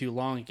you wait too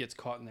long, it gets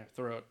caught in their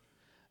throat.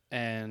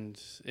 And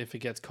if it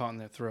gets caught in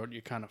their throat,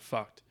 you're kind of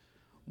fucked.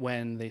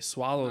 When they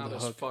swallow Not the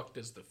as hook, fucked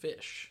as the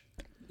fish.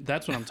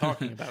 that's what I'm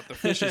talking about. The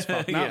fish is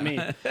fucked, not me.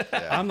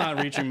 I'm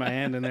not reaching my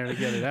hand in there to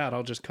get it out.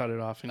 I'll just cut it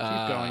off and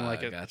keep going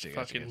like a gotcha,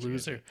 fucking gotcha.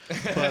 loser.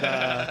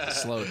 But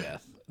Slow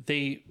death.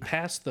 they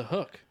pass the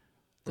hook.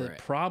 The Right.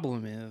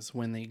 problem is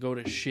when they go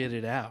to shit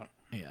it out,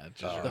 Yeah, it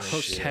just the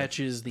hook shit.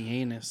 catches the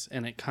anus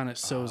and it kind of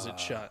sews it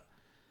shut.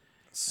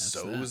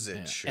 Sews that, it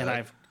yeah. shut. And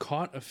I've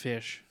caught a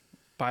fish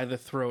by the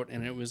throat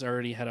and it was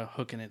already had a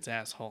hook in its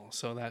asshole,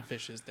 so that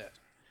fish is dead.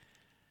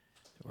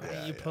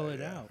 Yeah, you pull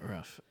it out.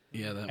 rough.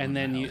 Yeah, that. And one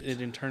then helped.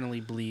 it internally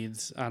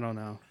bleeds. I don't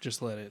know.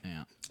 Just let it.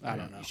 Yeah. I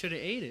don't know. You should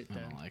have ate it I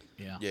then. don't like.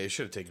 Yeah. Yeah, you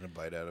should have taken a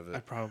bite out of I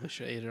it. probably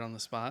should have ate it on the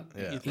spot.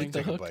 Yeah, You like think? The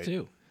take a hook bite.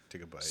 too.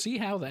 Take a bite. See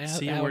how the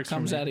See, it how it works for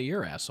comes me. out of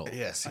your asshole.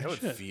 Yeah, see I how it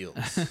should.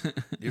 feels.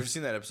 You ever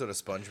seen that episode of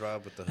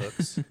SpongeBob with the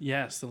hooks?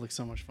 Yes, it looks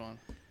so much fun.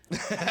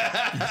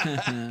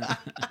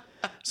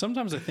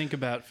 Sometimes I think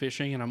about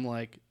fishing and I'm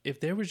like, if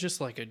there was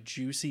just like a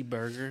juicy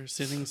burger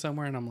sitting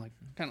somewhere and I'm like,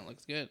 kind of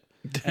looks good.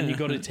 And you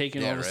go to take it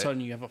and Yeah, all of a right.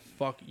 sudden you have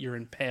you're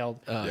impaled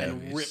Oh, yeah, and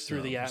I'd be ripped through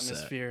so the upset.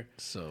 atmosphere.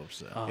 So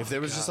upset. Oh, If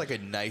there was just God. like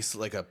a nice,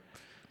 like a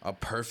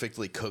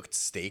perfectly cooked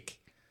steak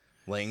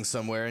laying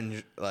somewhere,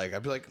 and like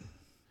I'd be like,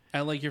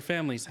 At like your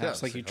family's yeah,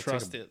 house, like you I'll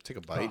trust take a, it. Take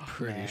a bite. Oh,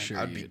 pretty man. sure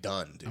I'd be you'd-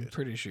 done, I'm dude.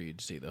 pretty sure you'd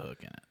see the hook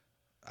in it.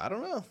 I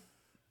don't know.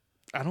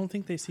 I don't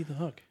think they see the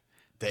hook.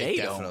 They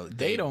definitely don't.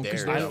 They don't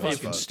because they're they're dumb as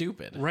fucking fuck.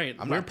 stupid. Right.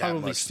 I'm We're not that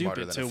probably much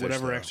smarter stupid than a to fish,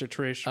 whatever though.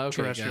 extraterrestrials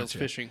gotcha.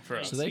 fishing for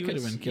us. So they could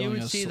have been You killing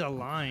would us. see the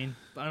line.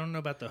 But I don't know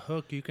about the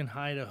hook. You can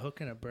hide a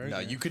hook in a burger. No,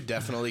 you could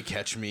definitely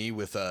catch me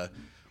with a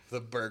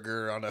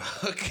burger on a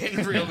hook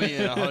and reel me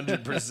in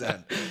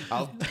 100%.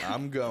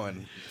 I'm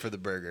going for the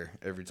burger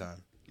every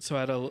time. So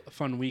I had a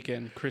fun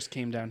weekend. Chris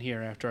came down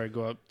here after I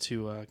go up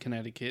to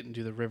Connecticut and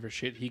do the river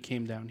shit. He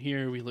came down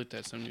here. We looked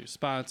at some new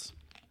spots.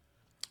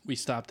 We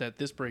stopped at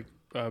this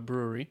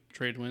brewery,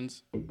 Trade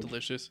Winds,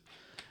 delicious.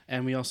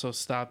 And we also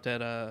stopped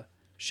at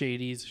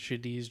Shady's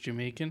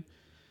Jamaican.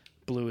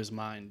 Blew his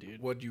mind,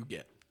 dude. What'd you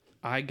get?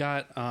 I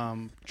got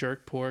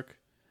jerk pork.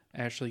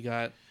 Ashley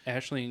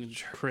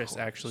and Chris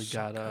actually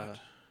got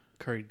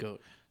curried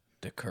goat.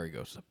 The curry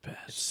goat's the best.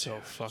 It's so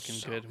dude. fucking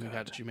So good. We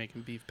got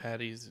Jamaican beef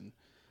patties, and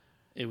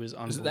it was Is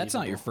unbelievable. it- That's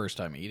not your first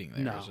time eating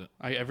there, No, is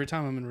it? every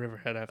time I'm in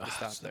Riverhead, I have to Oh,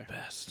 stop it's there. the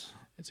best.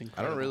 It's I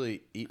incredible. don't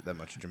really eat that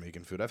much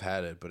Jamaican food. I've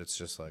had it, but it's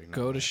just like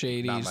Go to not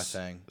Shady's. my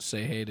thing.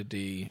 Say hey to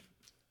D.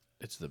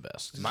 It's the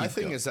best. My Keep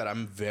thing going. is that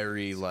I'm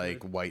very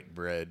like white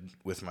bread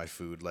with my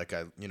food. Like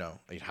I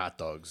eat hot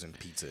dogs and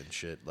pizza and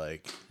shit.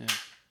 Like Yeah.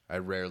 I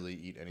rarely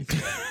eat anything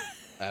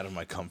out of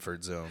my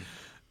comfort zone.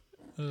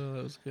 Oh,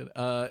 that was good.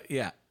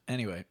 Yeah.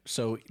 Anyway,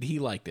 so he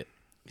liked it.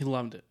 He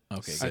loved it.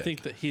 Okay, I good.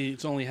 think that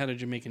he's only had a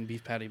Jamaican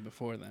beef patty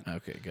before then.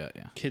 Okay, got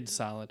ya. Kid's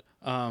solid.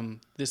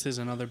 This is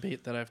another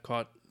bait that I've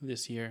caught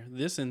this year.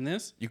 This and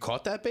this, You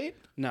caught that bait?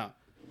 no,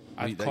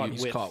 I've That caught you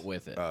just with. caught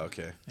with it. Oh,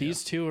 okay.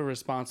 These two are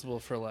responsible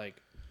for like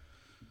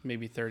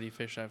maybe 30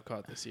 fish I've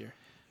caught this year.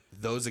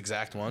 Those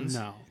exact ones?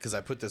 No. Because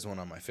I put this one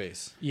on my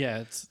face. Yeah,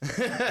 it's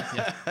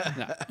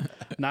no,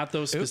 not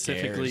those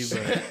specifically,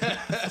 cares?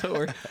 but So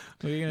what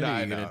are you No, gonna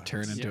I do? You gonna know.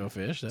 turn into a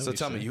fish? That'd So be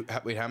tell me,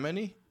 sick. wait, how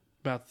many?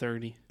 about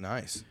 30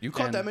 Nice. You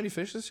caught And- that many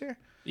fish this year?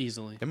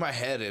 easily. In my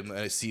head, in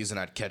a season,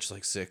 I'd catch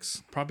like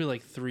 6. Probably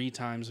like 3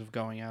 times of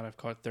going out, I've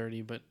caught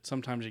 30, but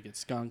sometimes you get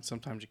skunked,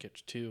 sometimes you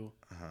catch 2.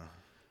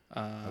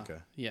 Okay.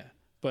 Yeah.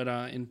 But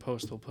in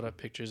post, we'll put up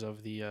pictures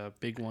of the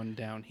big one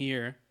down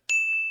here.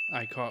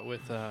 I caught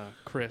with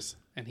Chris,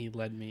 and he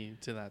led me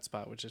to that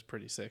spot, which is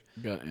pretty sick.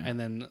 Got ya. And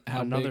then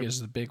How another, big is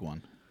the big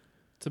one?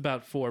 it's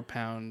about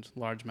 4-pound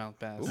largemouth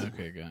bass.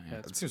 Okay, got Yeah,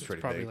 ya. That seems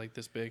pretty probably big. like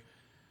this big.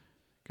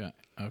 Got.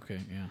 Okay,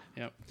 yeah.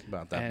 Yep.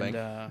 About that And big.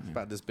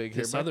 About this big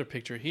here, this bud, other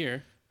picture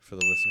here for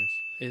the listeners.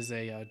 is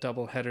a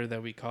double header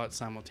that we caught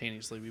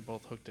simultaneously. We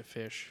both hooked a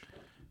fish.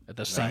 At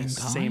the same Nice.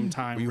 time. Same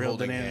time, Were you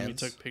reeled it holding in, and we hands?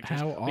 took pictures.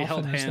 How we held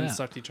often is hands, that?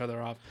 sucked each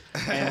other off,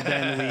 and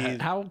then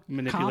we How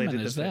manipulated common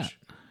the is fish.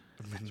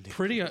 that?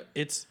 Pretty,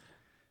 it's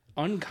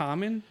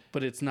uncommon,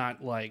 but it's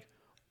not like,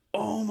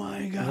 oh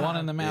my god, One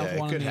in the mouth, Yeah, it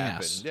one in could the happen.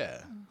 ass.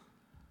 Yeah,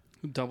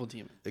 double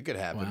demon. it could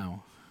happen.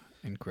 Wow,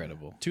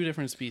 incredible. 2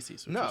 different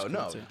species. which No, is cool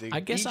no. too. They I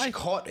guess each I-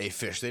 caught a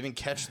fish. They didn't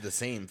catch the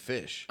same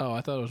fish. Oh,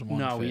 I thought it was one.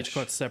 No, fish. we each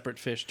caught separate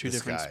fish, 2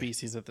 This different guy.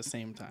 species at the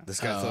same time. This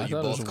guy Oh, I thought you thought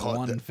it both was caught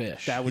one the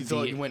fish. That He would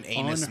thought be you went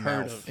anus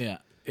unheard mouth. of. Yeah,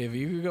 if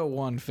you could go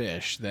one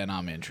fish, then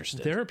I'm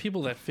interested. There are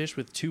people that fish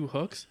with 2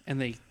 hooks, and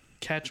they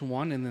catch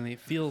one, and then they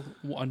feel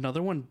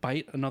another one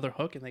bite another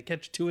hook, and they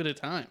catch 2 at a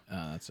time.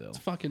 That's ill. It's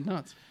fucking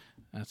nuts.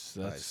 That's.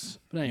 Nice.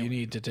 But anyway. You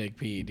need to take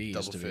PEDs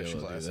Double to be fish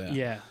able to class. do that.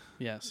 Yeah,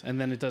 yes, and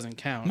then it doesn't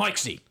count. Mike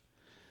C.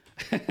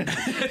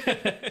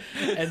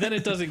 And then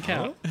it doesn't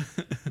count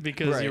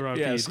because you're on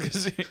Yes, PED.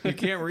 because you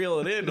can't reel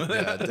it in.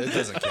 Yeah, it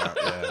doesn't count.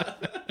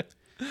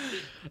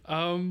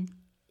 Yeah.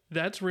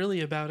 That's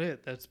really about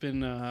it. That's been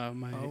my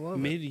love it.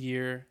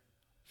 mid-year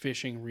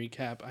fishing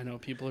recap. I know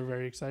people are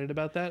very excited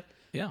about that.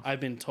 Yeah. I've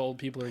been told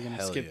people are going to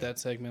Hell skip yeah. that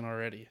segment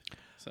already.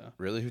 So,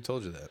 Really? Who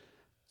told you that?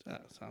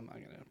 so I'm not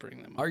going to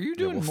bring them up. Are you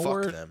doing well, fuck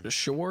more them.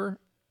 shore?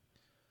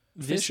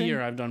 This fishing?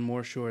 year I've done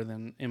more shore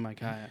than in my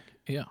kayak.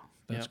 Yeah,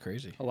 that's Yep.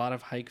 crazy. A lot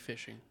of hike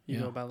fishing. You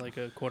Yeah. go about like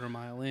a quarter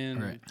mile in.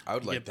 Right. and I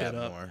would you like get bit that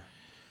up. more.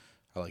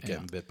 I like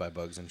getting bit by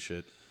bugs and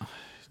shit.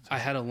 I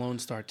had a Lone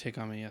Star tick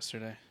on me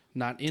yesterday.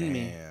 Not in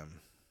me. Damn.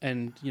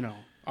 And, you know,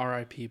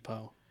 R.I.P.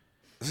 Poe.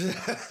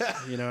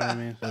 You know what I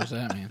mean? What does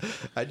that mean?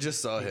 I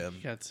just saw him.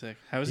 He got sick.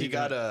 How was He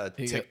got doing? a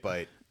He tick got-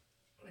 bite.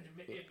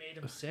 It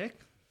made him sick.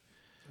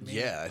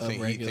 Yeah, I A think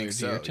he regular thinks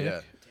deer so. tick?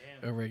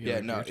 Yeah. A regular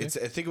Yeah, no, deer tick? it's.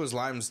 I think it was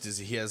Lyme's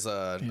disease. He has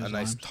a He has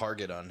nice Lyme's?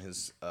 target on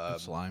his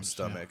Lyme's,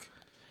 stomach.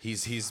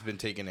 He's been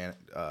taking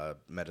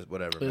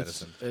whatever It's-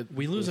 medicine.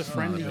 We lose a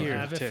friend a He'll year.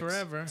 have of it ticks.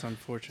 forever. It's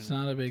unfortunate. It's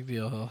not a big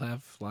deal. He'll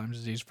have Lyme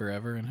disease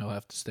forever, and he'll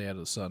have to stay out of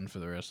the sun for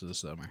the rest of the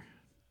summer.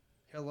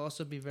 He'll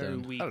also be very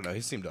Done. weak. I don't know.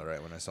 He seemed all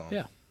right when I saw him.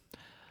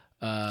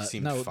 Yeah.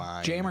 Seemed no,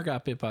 fine. Jammer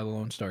got bit by the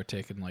Lone Star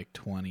tick in like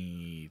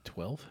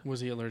 2012. Was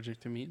he allergic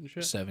to meat and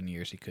shit? 7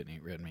 years he couldn't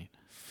eat red meat.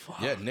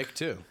 Yeah, Nick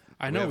too.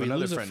 I know, have we another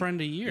lose a friend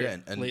a year Yeah,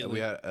 and lately. we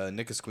had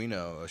Nick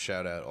Esquino, a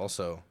shout out.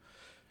 Also,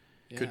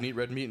 couldn't eat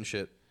red meat and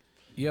shit.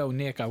 Yo,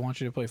 Nick, I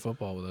want you to play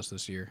football with us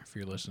this year if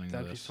you're listening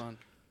That'd to be this. fun.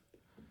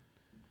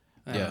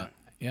 Yeah.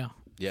 Yeah.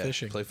 Yeah,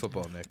 Fishing. play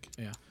football, Nick.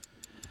 Yeah.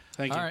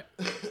 Thank you. All right.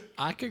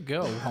 I could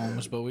go,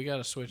 Holmes, but we got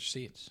to switch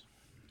seats.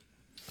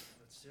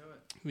 Let's do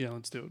it. Yeah,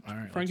 let's do it. All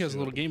right, Frank let's has a do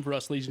little game for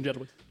us, ladies and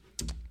gentlemen.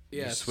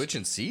 You're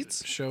switching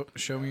seats? Show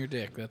me your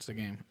dick. That's the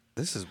game.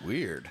 This is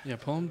weird. Yeah,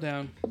 pull him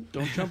down.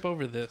 Don't jump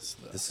over this.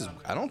 This is.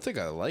 I don't think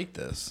I like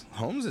this.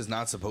 Holmes is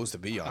not supposed to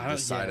be on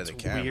this side of the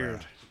it's camera.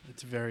 Weird.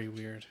 It's very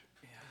weird.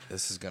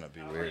 This is gonna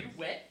be weird.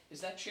 wet?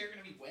 Is that chair going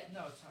to be wet?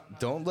 No, it's not.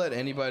 Don't let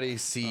anybody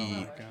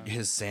see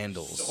his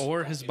sandals.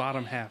 Or his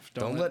bottom half.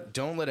 Don't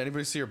let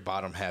anybody see your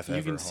bottom half You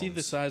ever. can see the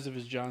Holmes. size of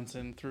his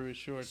Johnson through his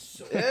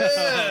shorts.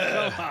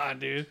 Yeah. Come on,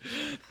 dude.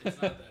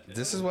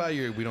 This is why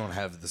we don't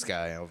have this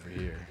guy over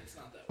here.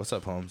 What's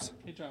up, Holmes?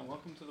 Hey, John,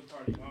 welcome to the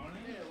party.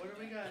 Yeah, what do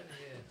we got in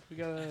here? We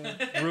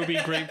got a ruby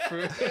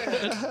grapefruit.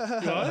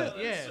 You want it?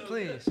 Yeah,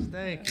 please.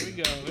 Thank Here you.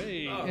 we go.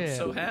 Hey. Oh, Yeah, I'm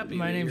so happy.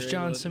 My that name's you're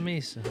John able to-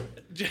 Samisa.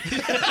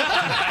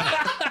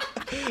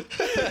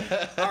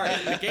 All right,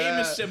 the game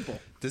is simple.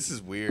 This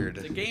is The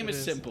weird. game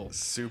is simple.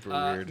 Super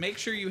weird. Make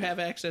sure you have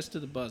access to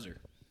the buzzer.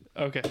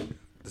 Okay.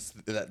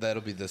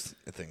 That'll be this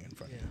thing in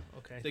front. Yeah,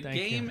 okay. The thank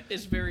game you.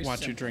 is very Watch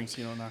simple. your drink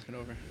so you don't knock it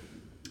over.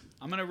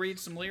 I'm going to read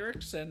some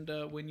lyrics, and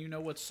when you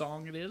know what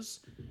song it is,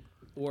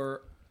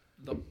 or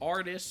the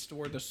artist,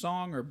 or the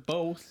song, or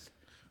both,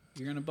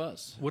 you're going to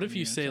buzz. What if You're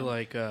you gonna say, tell me.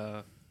 like,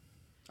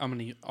 I'm going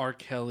to R.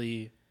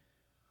 Kelly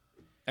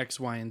X,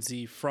 Y, and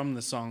Z from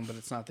the song, but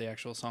it's not the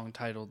actual song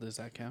title? Does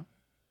that count?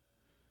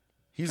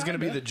 He's gonna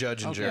be the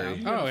judge and Okay, jury.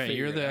 I'm gonna Oh, yeah, figure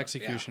you're it the out.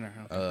 executioner.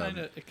 Yeah.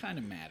 Okay. It kind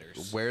of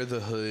matters. Where the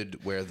hood,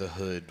 where the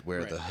hood, where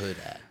Right. the hood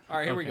at? All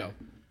right, here we Okay. go.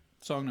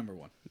 Song number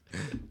 1.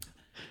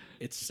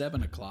 It's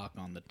 7 o'clock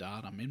on the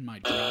dot. I'm in my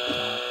drop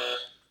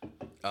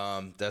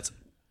top. That's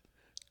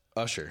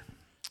Usher.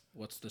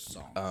 What's the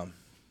song?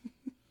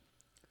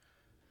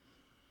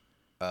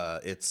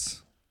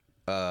 It's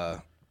I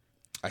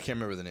can't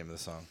remember the name of the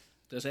song.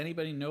 Does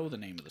anybody know the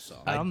name of the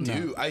song?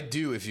 I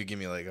do if you give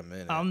me like a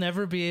minute. I'll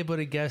never be able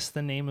to guess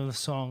the name of the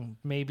song.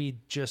 Maybe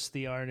just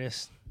the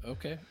artist.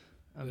 Okay.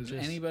 I'm Does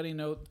just- anybody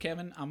know?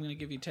 Kevin, I'm going to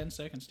give you 10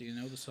 seconds. Do you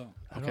know the song?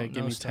 I Okay, don't give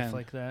know me stuff 10.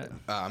 like that.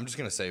 I'm just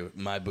gonna say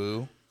My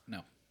Boo,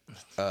 No.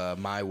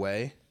 My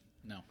Way.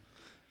 No.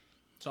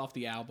 It's off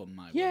the album,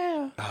 My Way.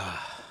 Yeah.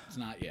 It's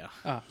not, yeah.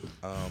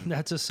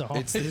 That's a song.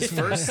 It's his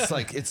first it's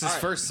his All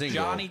right, first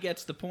single. Johnny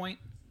gets the point.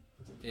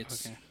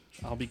 It's Okay.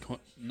 I'll be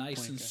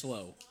nice and okay.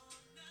 slow.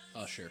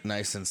 Usher.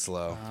 Nice and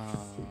slow.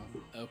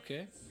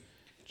 Okay.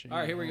 All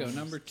right, here we go.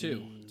 Number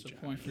 2. It's a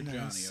point for Johnny.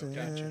 Oh,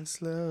 gotcha.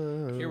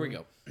 slow. Here we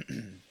go.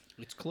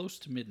 It's close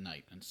to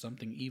midnight, and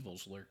something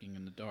evil's lurking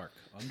in the dark.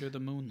 Under the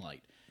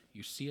moonlight,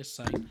 you see a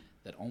sight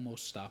that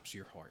almost stops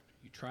your heart.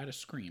 You try to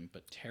scream,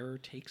 but terror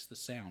takes the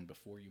sound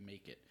before you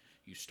make it.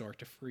 You start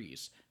to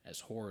freeze as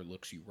horror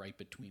looks you right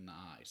between the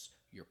eyes.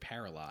 You're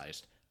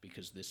paralyzed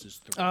because this is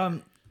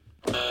Thriller.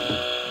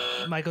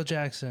 Michael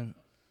Jackson.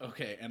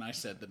 Okay, and I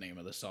said the name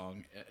of the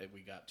song.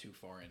 We got too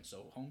far in,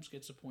 so Holmes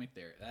gets a point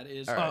there. That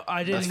is. All right.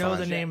 I didn't That's know fine.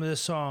 the name of the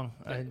song.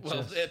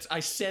 Well, I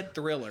said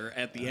Thriller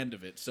at the end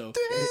of it, so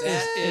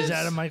Is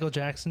that a Michael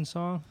Jackson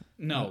song?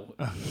 No.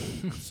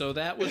 So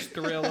that was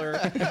Thriller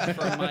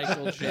from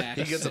Michael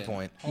Jackson. He gets a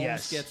point. Holmes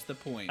Yes. gets the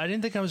point. I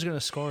didn't think I was going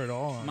to score at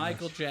all. On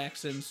Michael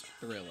Jackson's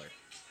Thriller.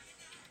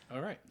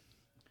 All right.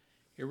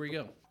 Here we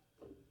go.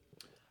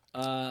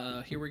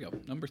 Here we go.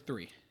 Number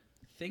 3.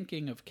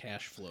 Thinking of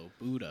cash flow,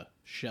 Buddha,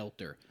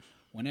 shelter.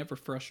 Whenever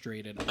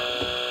frustrated.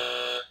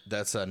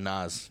 That's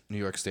Nas, New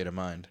York State of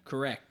Mind.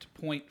 Correct.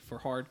 Point for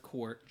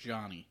hardcore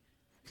Johnny.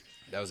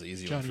 That was an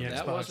easy Johnny one for me.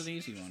 That Xbox. was an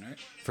easy one, right?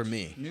 For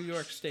me. New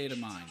York State of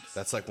Mind.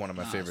 That's like one of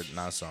my Nas. favorite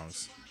Nas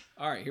songs.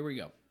 All right, here we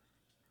go.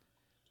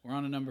 We're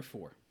on to number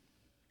 4.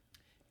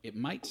 It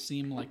might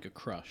seem like a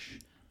crush,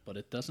 but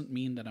it doesn't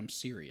mean that I'm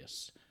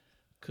serious.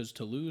 'Cause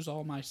to lose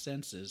all my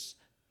senses,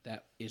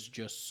 that is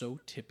just so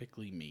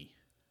typically me.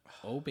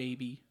 Oh,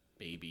 baby,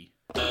 baby.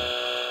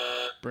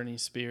 Britney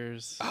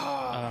Spears.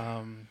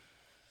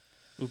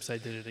 Oops, I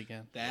did it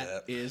again.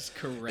 That is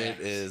correct.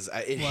 It is.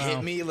 It Wow.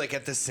 hit me like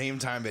at the same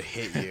time it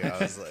hit you. I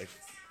was like,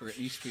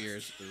 Britney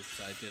Spears.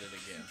 Oops, I did it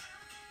again.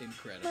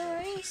 Incredible.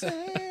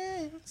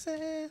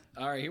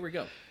 All right, here we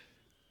go.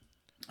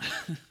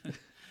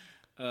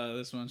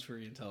 This one's for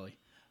you, Tully.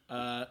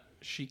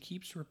 She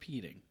keeps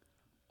repeating,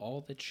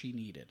 all that she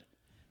needed.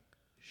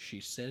 She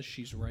says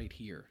she's right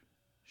here.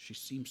 She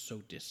seems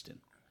so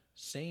distant.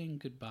 Saying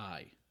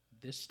goodbye.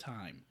 This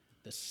time,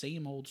 the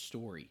same old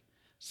story.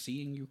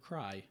 Seeing you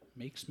cry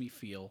makes me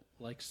feel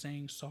like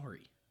saying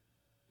sorry.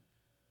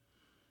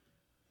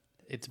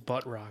 It's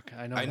butt rock.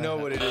 I know. I know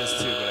what it is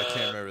too, but I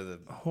can't remember the.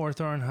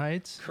 Hawthorne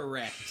Heights.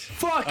 Correct.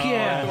 Fuck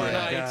yeah! Hawthorne my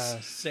Heights,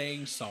 God.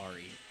 Saying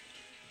sorry.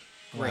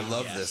 I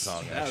love this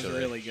song. That was Actually,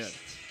 really good.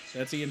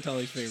 That's Ian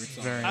Tully's favorite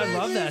song. Very I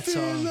love that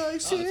song.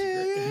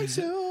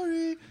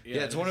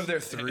 Yeah, it's one of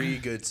their 3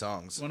 good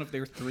songs. One of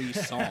their 3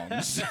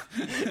 songs.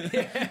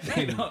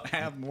 They don't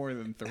have more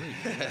than 3.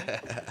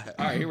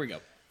 All right, here we go.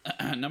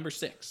 Number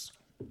 6.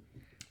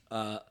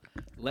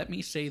 Let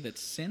me say that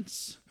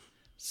since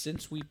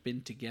we've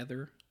been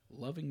together,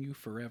 loving you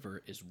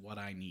forever is what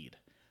I need.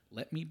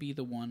 Let me be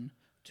the one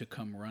to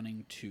come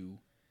running to.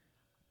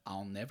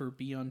 I'll never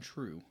be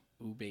untrue.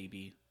 Ooh,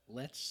 baby,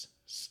 let's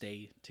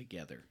stay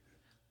together.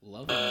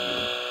 Loving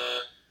you.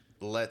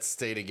 Let's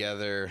Stay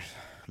Together.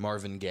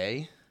 Marvin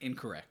Gaye.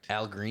 Incorrect.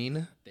 Al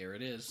Green. There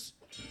it is.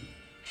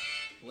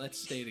 Let's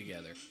Stay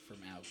Together from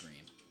Al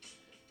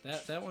Green.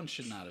 That one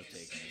should not have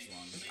taken as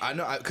long as I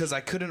know because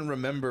I couldn't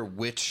remember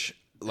which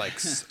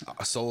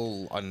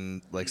soul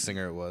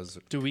singer it was.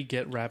 Do we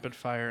get rapid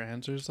fire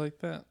answers like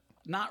that?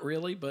 Not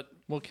really, but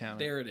We'll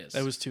count it. there it is.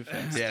 That was too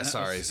fast. Yeah,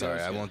 sorry. was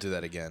I good. won't do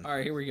that again. All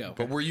right, here we go.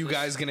 But were you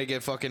guys gonna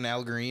get fucking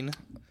Al Green?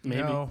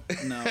 Maybe. No.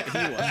 No,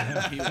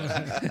 he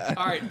wasn't.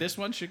 All right, this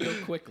one should go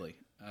quickly.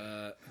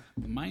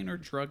 Minor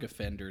drug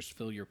offenders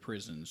fill your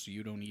prisons.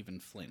 You don't even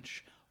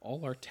flinch.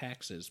 All our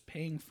taxes,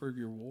 paying for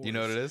your wars. You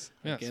know what it is?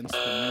 Yes. Against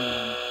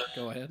the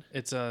new. Go ahead.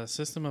 It's a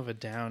System of a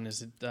Down.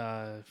 Is it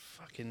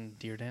fucking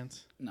Deer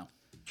Dance? No,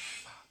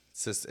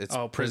 It's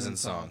Oh, prison Prison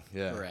song. Song.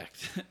 Yeah.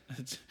 correct.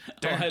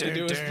 All I had to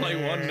do was play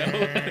one note.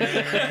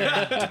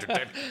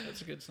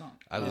 That's a good song.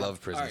 I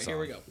love prison all right, song. here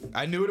we go.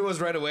 I knew it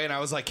was right away, and I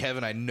was like,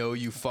 Kevin, I know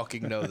you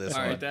fucking know this All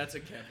one. right, that's a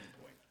Kevin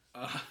point.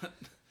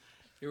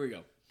 Here we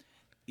go.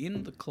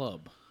 In the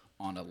club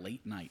on a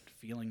late night,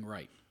 feeling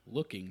right,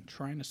 looking,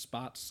 trying to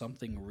spot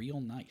something real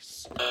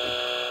nice.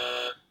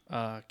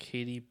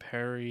 Katy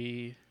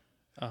Perry.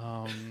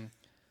 No.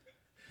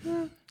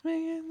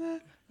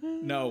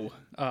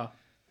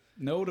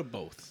 No to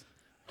both.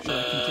 Should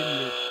I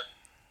continue to...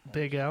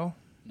 Big L.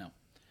 No.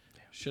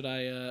 Should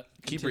I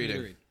Keep continue to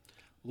reading. read?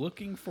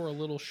 Looking for a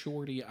little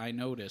shorty I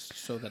noticed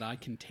so that I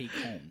can take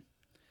home.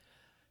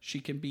 She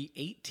can be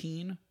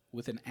 18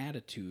 with an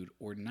attitude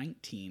or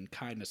 19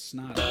 kind of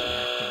snotty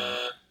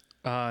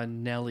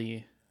acting.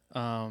 Nelly.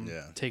 Yeah.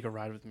 Take a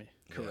ride with me.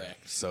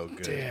 Correct. So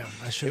good. Damn,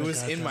 I should. It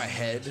was in my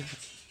head.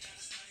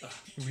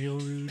 Real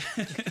rude.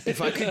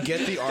 If I could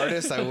get the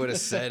artist, I would have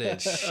said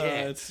it. Shit.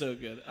 It's so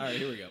good. All right,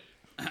 here we go.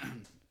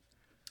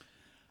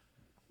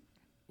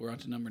 We're on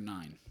to number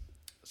 9.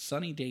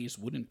 Sunny days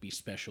wouldn't be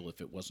special if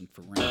it wasn't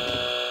for rain.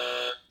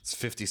 It's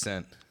 50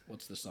 Cent.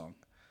 What's the song?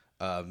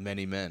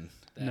 Many Men.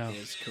 That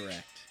is No.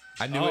 correct.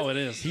 I knew Oh, it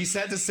is. He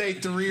said to say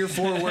 3 or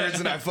 4 words,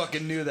 and I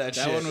fucking knew that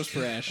shit. That one was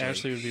for Ashley.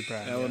 Ashley would be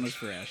proud. That one was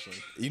for Ashley.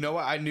 You know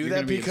what? I knew You're that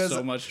gonna be in because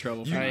so much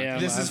trouble. For you- I am.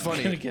 This is I'm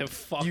funny. gonna get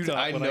fucked Dude, up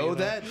I when know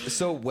get that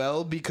so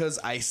well because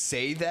I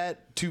say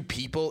that to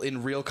people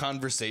in real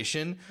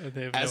conversation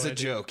They have as no a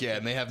idea. joke. Yeah,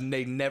 and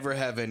they never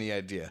have any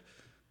idea.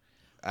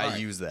 I right.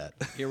 use that.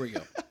 Here we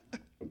go.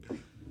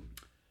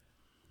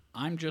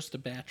 I'm just a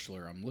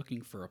bachelor. I'm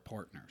looking for a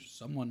partner.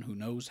 Someone who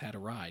knows how to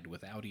ride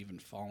without even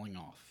falling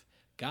off.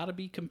 Gotta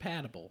be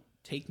compatible.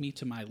 Take me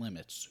to my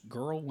limits.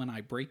 Girl, when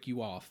I break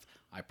you off,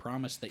 I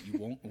promise that you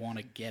won't want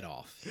to get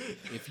off.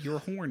 If you're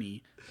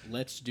horny,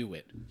 let's do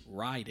it.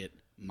 Ride it,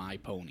 my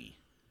pony.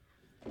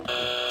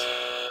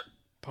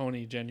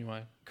 Pony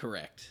Genuine.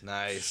 Correct.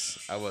 Nice.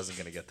 I wasn't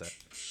gonna get that.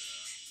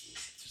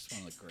 It's just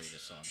one of the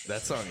greatest songs.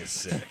 That song is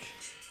sick.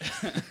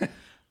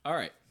 All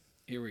right,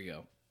 here we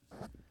go.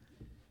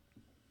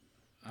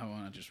 I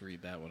want to just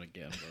read that one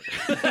again.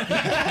 But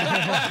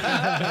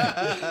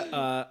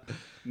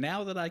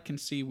now that I can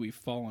see we've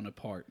fallen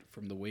apart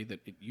from the way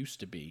that it used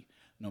to be,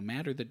 no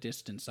matter the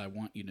distance, I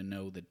want you to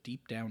know that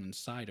deep down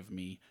inside of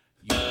me,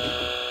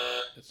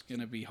 it's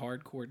going to be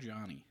Hardcore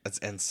Johnny. That's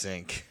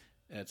NSYNC.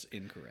 That's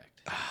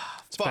incorrect.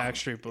 It's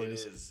Backstreet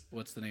Boys.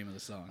 What's the name of the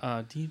song?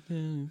 Deep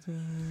inside,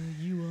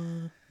 you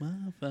are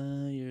my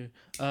fire.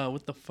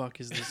 What the fuck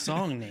is the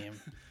song name?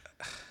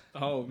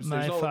 Oh,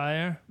 My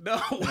Fire.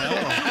 No.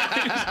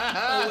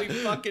 Only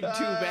fucking 2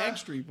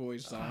 Backstreet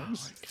Boys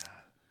songs.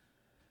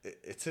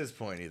 It's his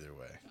point either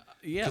way.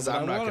 Yeah, 'Cause but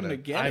I'm I not want him gonna-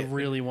 to get I it.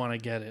 really want to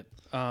get it.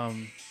 I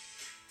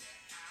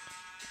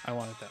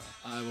want it that way.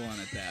 I want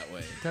it that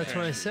way. That's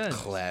what I said.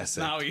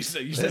 Classic. No, you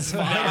said That's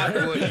fire.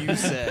 not what you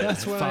said.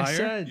 That's what I Fire?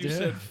 said. You dude.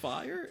 said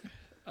fire?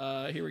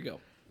 Here we go.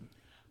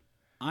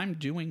 I'm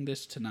doing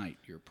this tonight.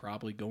 You're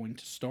probably going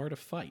to start a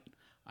fight.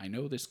 I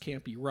know this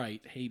can't be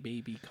right. Hey,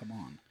 baby, come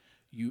on.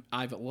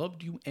 I've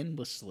loved you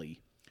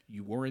endlessly.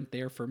 You weren't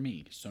there for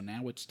me, so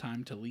now it's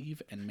time to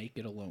leave and make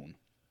it alone.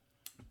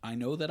 I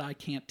know that I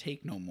can't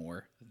take no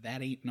more.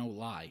 That ain't no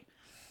lie.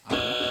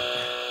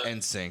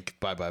 NSYNC.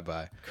 Bye, bye,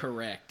 bye.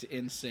 Correct.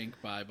 In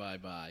sync. Bye, bye,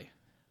 bye.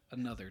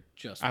 another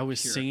just. I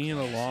was pure singing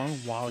along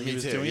while he Me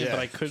was too, doing it, yeah. but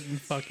I couldn't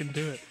fucking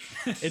do it.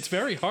 It's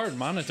very hard,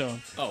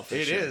 monotone. Oh, for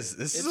It sure. is.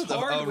 This is It's a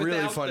hard really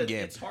without fun the-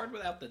 game. It's hard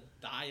without the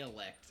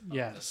dialect of the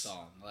Yes.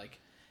 song. Like,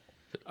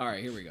 all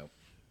right, here we go.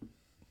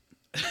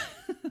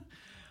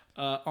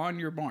 On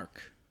your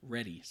mark,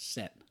 ready,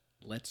 set,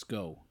 let's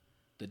go.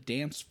 The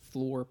dance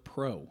floor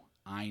pro.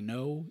 I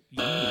know you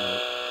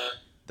know.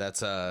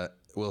 That's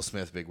Will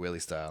Smith, Big Willie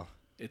style.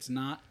 It's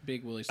not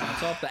Big Willie Style.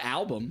 It's off the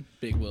album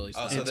Big Willie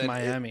Style. so It's then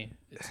Miami.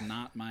 It's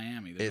not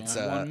Miami. There's It's,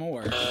 only one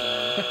more.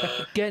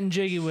 So Getting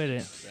jiggy with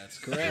it. that's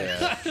correct.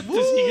 Does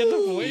he get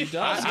the point? He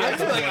does. I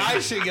feel like I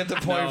should get the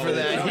point No, for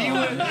that. no.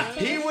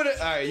 He would. All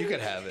right, you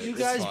could have it. You It's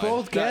guys fine.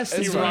 both guessed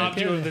It's He it. fine.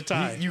 robbed you of the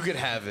tie. You could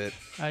have it.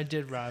 I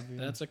did rob you.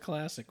 That's a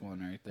classic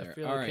one right there.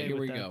 Feel All right, okay here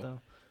with we that, go.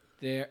 though.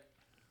 There.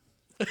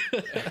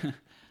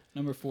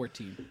 Number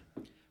 14.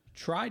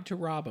 Tried to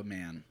rob a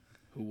man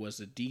who was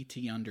a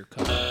DT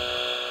undercover.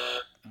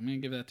 I'm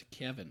going to give that to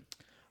Kevin.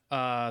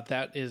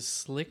 That is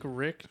Slick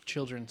Rick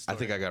Children's I Story.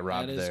 think I got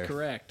robbed That is there.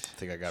 correct. I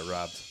think I got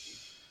robbed.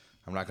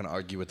 I'm not going to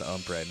argue with the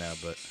ump right now,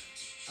 but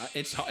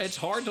It's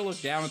hard to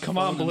look down at the Come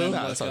on, phone and Blue. then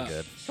nah, look it's all up.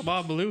 good. Come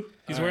on, Blue.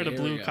 He's All wearing right, a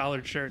here we blue go.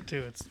 collared shirt,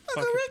 too. It's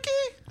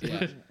fucking...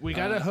 Yeah. We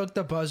gotta hook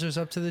the buzzers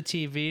up to the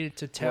TV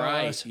to tell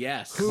Right, us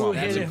yes. who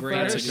That's hit a it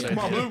great first. idea. Come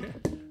on, Blue.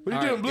 What are you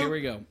All doing, right, Blue? here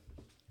we go.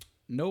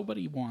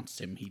 Nobody wants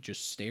him. He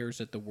just stares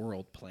at the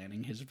world,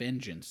 planning his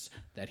vengeance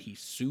that he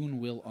soon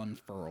will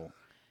unfurl.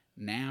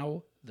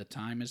 Now the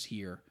time is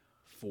here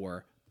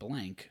for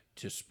blank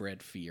to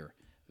spread fear.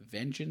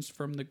 Vengeance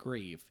from the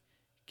grave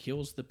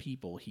kills the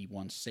people he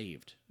once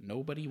saved.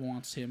 Nobody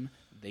wants him.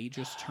 They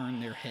just turn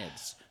their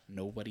heads.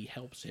 Nobody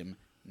helps him.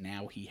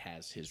 Now he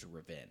has his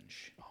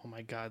revenge. Oh,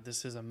 my God.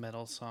 This is a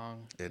metal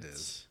song. It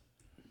is.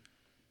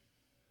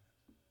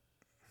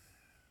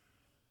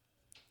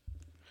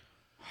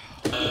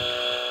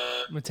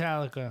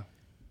 Metallica.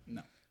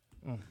 No.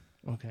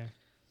 Okay.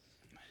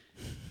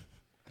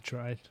 I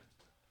tried.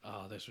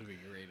 Oh, this would be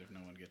great if no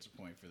one gets a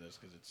point for this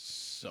because it's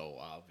so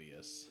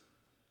obvious.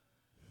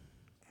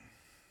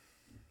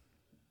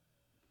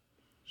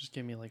 Just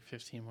give me like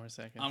 15 more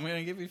seconds. I'm going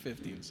to give you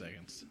 15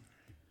 seconds.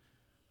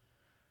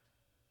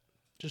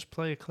 Just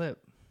play a clip.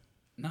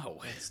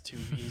 No, It's too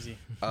easy.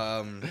 you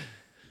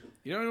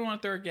don't even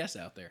want to throw a guess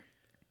out there.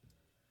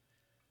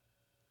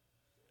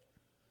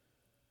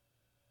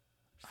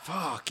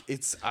 Fuck.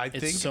 It's. I It's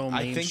think. so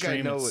I mainstream, think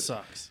I know it it.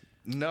 sucks.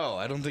 No,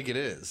 I don't think it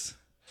is.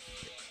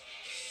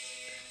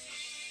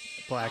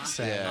 Black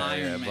Sabbath.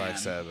 Iron Man. Black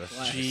Sabbath.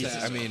 Black Jesus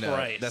Sabbath. I mean,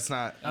 Christ. that's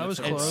not. I was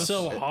It's close.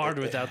 so hard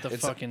without the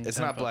It's, fucking it's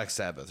not tempo. Black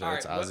Sabbath, right? All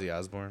It's right, what- Ozzy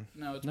Osbourne.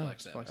 No, it's No, Black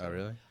it's Sabbath. Black Oh,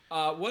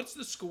 really? What's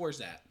the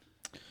scores at?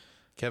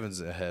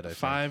 Kevin's ahead. I think.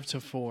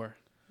 5-4.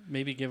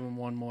 Maybe give him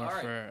one more All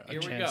right, for a here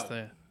we chance go.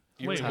 to.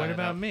 Wait, tie what it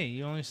about up. me?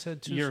 You only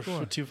said 2 You're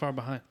score. too far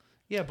behind.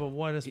 Yeah, but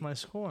what is my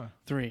score?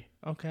 3.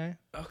 Okay.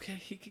 Okay,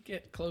 he could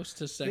get close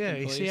to second Yeah,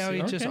 you place. see how he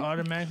here. just Okay.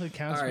 automatically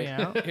counts All me right,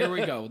 out? here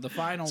we go. The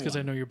final It's because I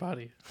one. know your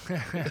body.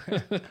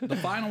 The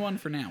final one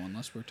for now,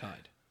 unless we're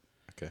tied.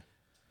 Okay.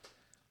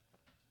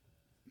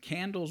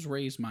 Candles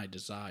raise my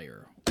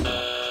desire.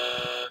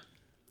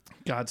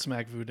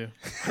 Godsmack Voodoo.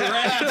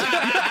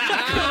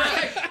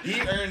 He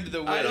earned the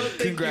win. I don't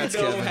think Congrats,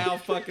 you know Kevin. how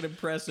fucking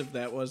impressive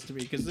that was to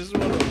me because this is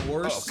one of the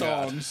worst Oh,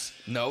 God. songs.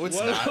 No, it's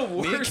One of not. the Me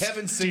and worst-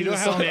 Kevin Do sing you know this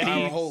how song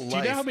many? our whole Do you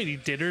life. know how many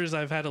dinners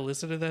I've had to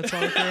listen to that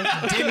song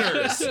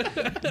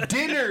for?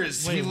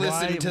 Dinners. Wait, he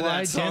listened why- to why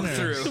that song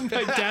dinners? through.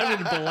 My dad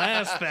would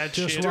blast that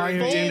Just shit. while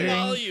you're full eating,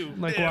 volume.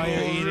 like while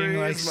you're eating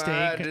like Raise my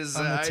steak on the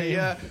desire.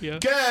 table. Yeah.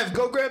 Kev,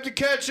 go grab the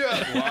ketchup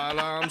while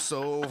I'm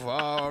so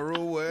far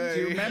away.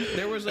 Do you remember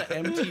there was an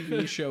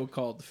MTV show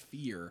called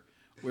Fear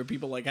where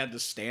people like had to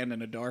stand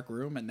in a dark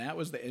room and that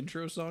was the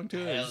intro song to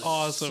it? It was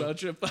Awesome.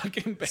 Such a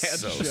fucking bad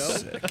So show.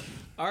 sick.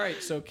 All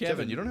right, so Kevin,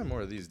 Kevin, you don't have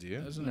more of these, do you?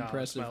 that was an No, it's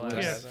impressive my last.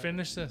 list. Yeah,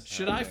 finish this.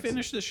 Should I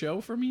finish the show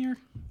from here?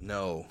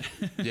 No.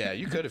 Yeah,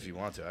 you could if you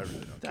want to. I really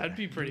don't care. That'd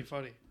be pretty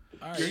funny.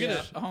 All right, You're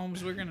yeah, gonna-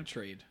 Holmes, we're gonna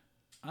trade.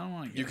 I don't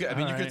want to. You could. I mean,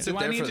 you Alright. could sit Do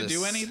there I need for to this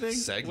do anything?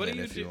 segment What do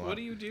you if do? you want. What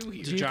do you do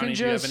here? You Johnny, can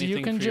do you have just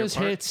anything for your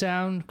part? hit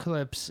sound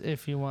clips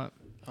if you want.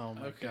 Oh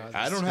my Okay. god.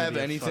 I this don't is gonna have be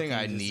a anything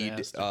I fucking need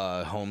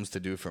disaster. Holmes to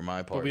do for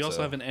my part. But we also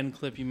so- have an end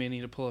clip you may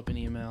need to pull up an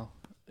email.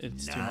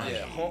 It's too much.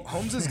 Yeah,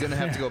 Holmes is gonna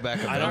have to go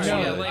back. I don't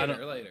eventually. wanna- Yeah, I later,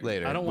 don't- later.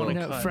 later. I don't want to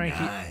No, cut.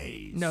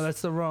 Frankie. No,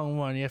 that's the wrong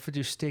one. You have to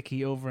do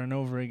sticky over and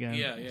over again.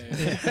 Yeah,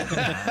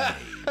 yeah.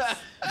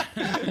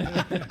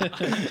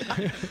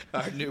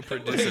 Our new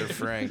producer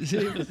Frank.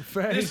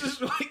 Frank. This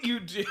is what you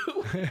do.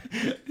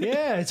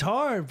 Yeah, it's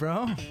hard,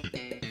 bro.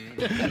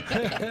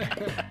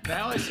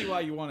 Now I see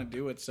why you want to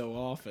do it so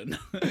often.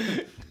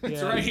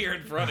 It's Yeah. right here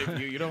in front of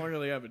you. You don't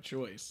really have a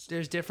choice.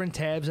 There's different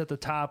tabs at the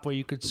top where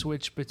you could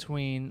switch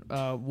between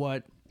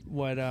what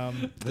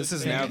This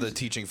is now the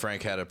Teaching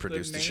Frank How to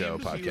Produce the Show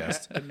names you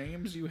podcast. the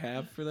names you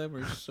have for them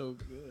are so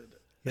good.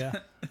 yeah.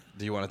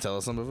 Do you want to tell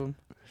us some of them?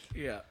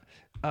 Yeah.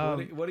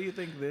 Um, what do you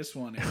think this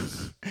one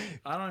is?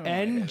 I don't even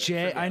wanna hit it.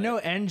 NJ. I Forget know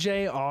it.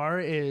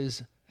 NJR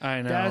is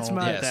I know. That's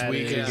my- Yes, that we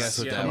is. can guess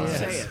what that Yeah. was.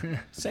 Say it.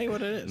 Say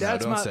what it is. No,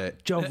 That's don't my say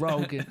it. Joe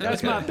Rogan.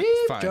 That's Okay. my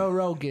beep. Fine. Joe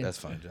Rogan. That's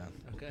fine, John.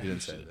 You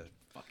didn't say that.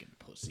 Fucking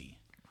pussy.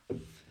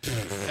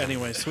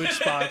 Anyway, switch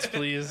spots,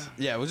 please.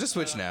 Yeah, we'll just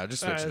switch now.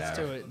 Just All switch right, let's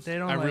now. do it. They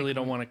don't. I like really me.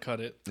 don't want to cut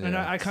it. And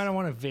Yeah. I kind of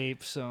want to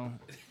vape, so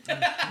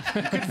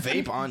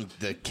Vape on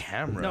the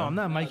camera. no, I'm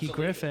not Mikey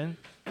Griffin.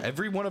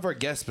 Every one of our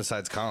guests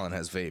besides Colin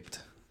has vaped.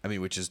 I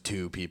mean, which is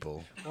 2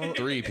 people,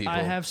 3 people.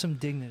 I have some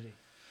dignity.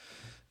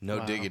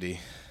 no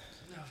diggity.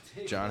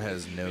 John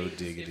has no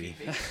diggity.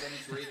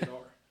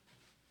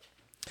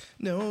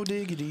 No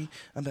diggity.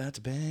 I'm about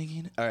to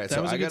bang it. All right, That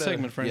so was a I good gotta,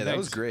 segment, Frank. Yeah, that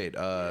was Thanks. great.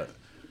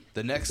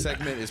 The next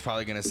segment is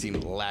probably going to seem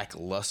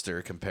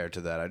lackluster compared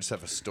to that. I just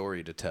have a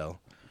story to tell.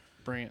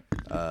 Bring it.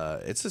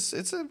 It's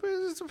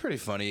a pretty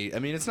funny. I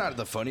mean, it's not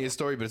the funniest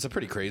story, but it's a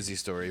pretty crazy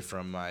story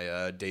from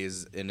my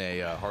days in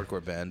a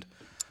hardcore band.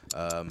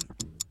 I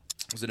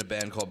was in a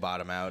band called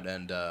Bottom Out,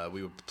 and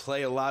we would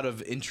play a lot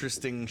of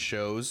interesting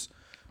shows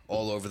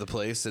all over the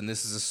place. And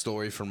this is a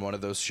story from one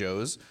of those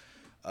shows.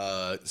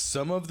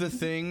 Some of the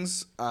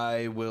things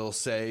I will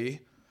say,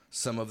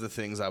 some of the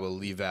things I will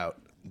leave out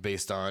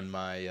based on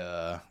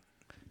my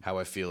how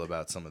I feel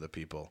about some of the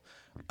people.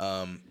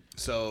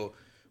 So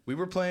we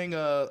were playing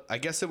I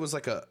guess it was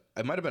like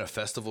it might have been a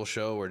festival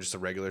show or just a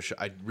regular show.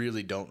 I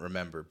really don't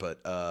remember, but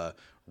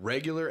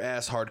regular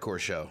ass hardcore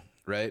show,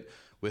 right?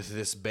 With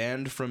this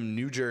band from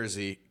New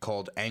Jersey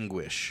called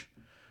Anguish,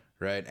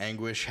 right?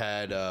 Anguish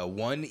had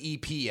 1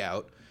 EP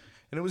out.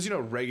 And it was,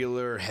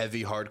 regular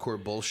heavy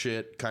hardcore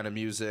bullshit kind of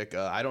music.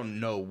 I don't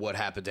know what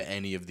happened to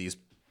any of these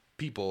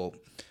people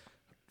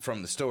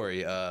from the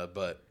story,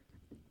 but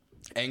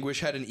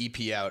Anguish had an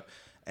EP out,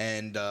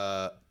 and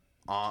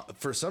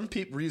for some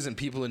reason,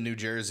 people in New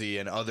Jersey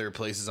and other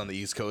places on the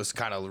East Coast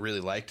kind of really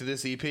liked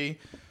this EP.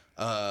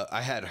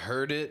 I had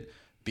heard it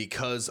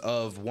because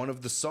of one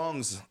of the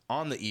songs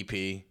on the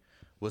EP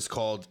was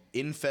called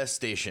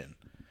Infestation.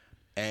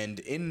 And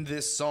in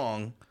this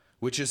song,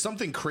 which is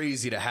something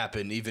crazy to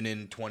happen even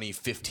in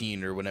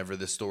 2015 or whenever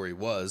this story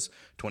was,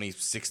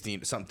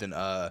 2016 something,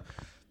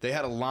 they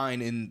had a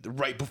line in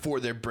right before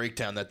their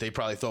breakdown that they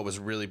probably thought was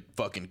really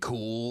fucking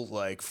cool,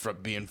 like from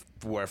being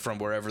from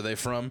wherever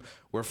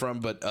we're from,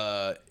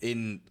 but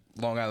in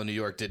Long Island, New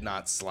York, did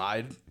not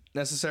slide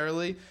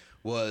necessarily.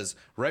 Was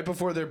right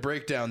before their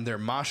breakdown, their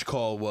mosh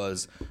call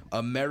was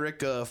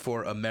 "America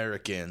for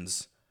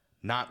Americans,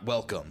 not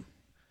welcome."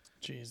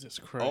 Jesus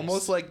Christ.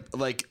 Almost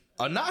like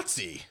a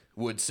Nazi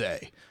would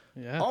say.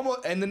 Yeah. Almost,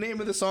 and the name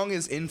of the song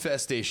is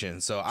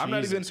Infestation. So I'm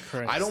not even. Jesus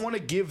Christ. I don't want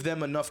to give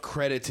them enough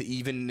credit to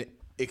even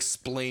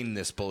explain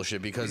this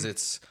bullshit because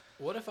it's.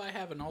 What if I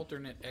have an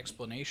alternate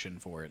explanation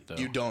for it, though?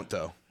 You don't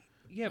though.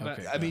 Yeah, but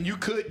Okay. I mean, you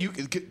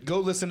could go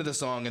listen to the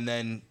song and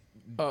then.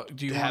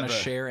 Do you have want to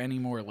a- share any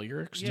more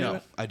lyrics? to No,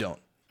 it? I don't.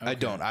 I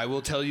don't. I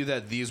will tell you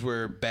that these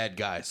were bad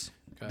guys.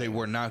 They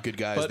were not good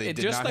guys. But They it,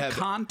 did just not the have.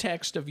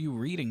 context of you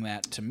reading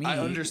that to me. I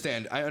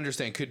understand.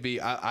 Could be.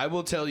 I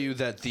will tell you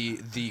that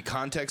the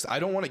context. I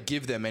don't want to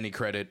give them any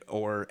credit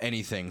or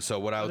anything. So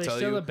what are I'll they tell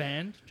still you. a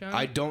band, John?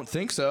 I don't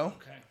think so.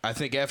 Okay. I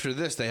think after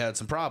this they had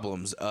some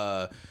problems.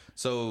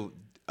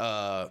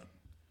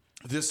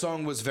 This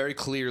song was very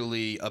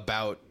clearly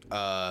about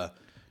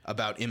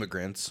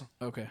immigrants.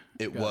 Okay.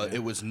 It Got was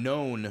it was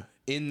known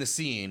in the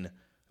scene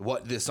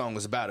what this song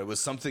was about. It was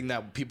something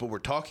that people were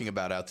talking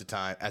about at the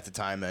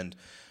time, and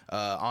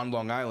on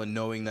Long Island,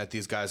 knowing that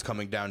these guys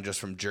coming down just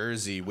from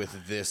Jersey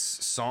with this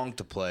song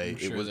to play, I'm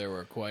sure it was. there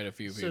were quite a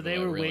few people So they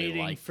that were really waiting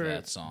liked for-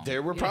 that song.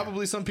 There were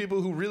probably some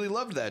people who really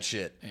loved that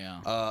shit. Yeah.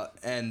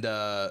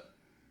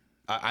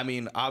 I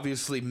mean,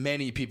 obviously,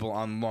 many people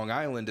on Long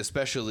Island,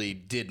 especially,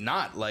 did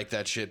not like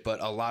that shit, but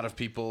a lot of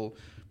people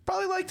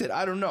probably liked it.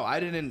 I don't know. I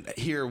didn't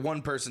hear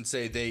one person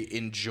say they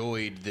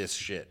enjoyed this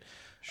shit.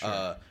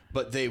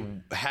 But they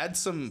had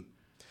some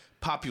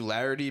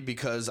popularity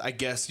because I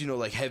guess,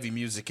 like heavy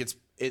music, it's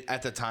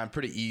at the time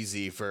pretty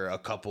easy for a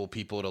couple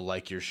people to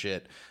like your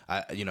shit.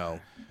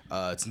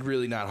 It's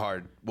really not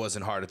hard.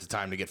 Wasn't hard at the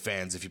time to get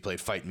fans if you played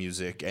fight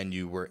music and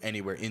you were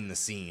anywhere in the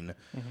scene.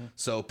 Mm-hmm.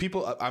 So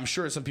people, I'm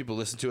sure some people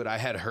listened to it. I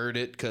had heard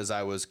it because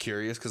I was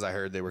curious because I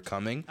heard they were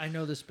coming. I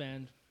know this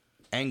band.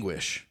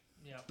 Anguish.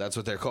 Yeah. That's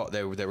what they're called.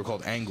 They were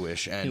called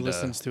Anguish. And He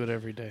listens to it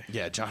every day.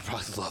 yeah, John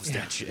probably loves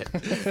that shit.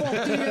 Fuck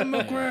the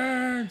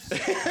immigrants.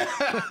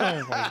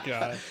 Oh my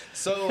god.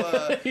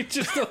 So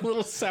Just a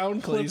little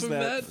sound clip Plays of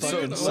that that.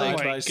 fucking dude. side Oh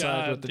by my side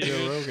God, with the dude.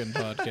 Joe Rogan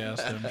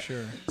podcast, I'm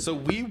sure. So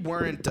we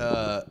weren't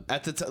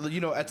at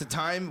the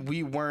time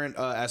we weren't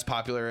as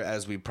popular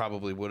as we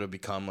probably would have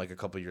become like a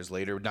couple years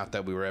later. Not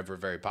that we were ever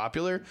very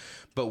popular,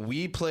 but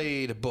we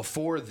played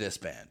before this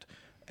band,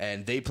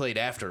 and they played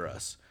after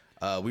us.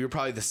 We were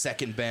probably the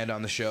second band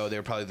on the show. They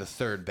were probably the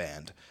third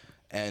band,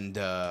 and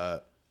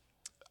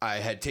I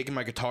had taken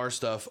my guitar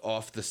stuff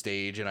off the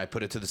stage and I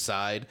put it to the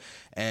side,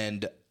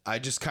 and I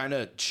just kind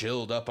of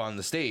chilled up on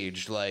the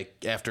stage,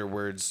 like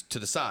afterwards to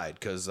the side,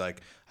 because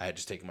like I had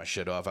just taken my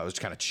shit off. I was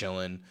kind of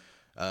chilling.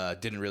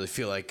 Didn't really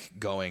feel like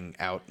going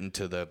out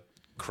into the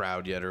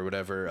crowd yet or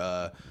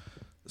whatever.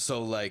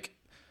 So like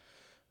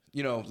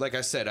like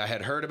I said, I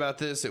had heard about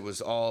this. It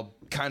was all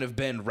kind of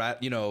been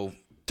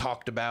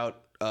talked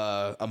about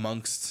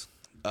amongst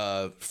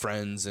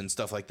friends and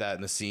stuff like that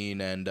in the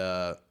scene, and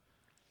I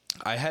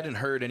hadn't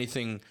heard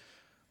anything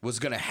was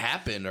gonna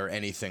happen or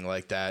anything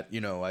like that,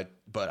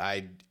 but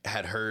I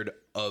had heard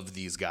of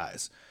these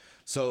guys.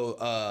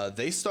 So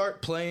they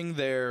start playing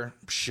their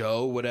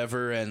show,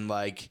 whatever, and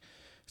like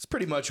it's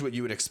pretty much what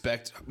you would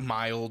expect.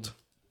 Mild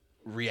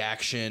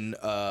reaction.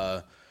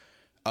 The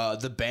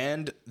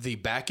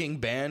backing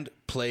band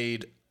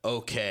played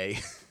okay.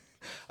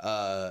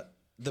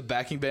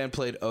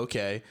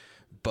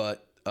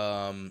 But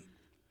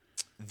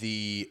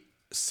the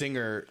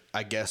singer,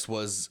 I guess,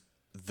 was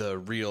the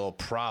real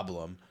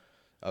problem.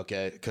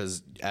 Okay,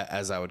 because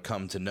as I would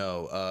come to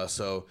know,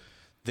 so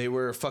they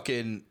were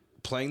fucking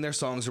playing their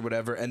songs or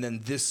whatever, and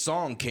then this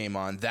song came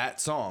on. That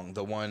song,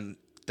 the one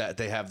that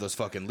they have those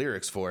fucking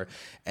lyrics for,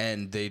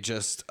 and they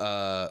just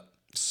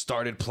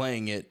started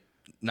playing it,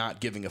 not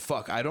giving a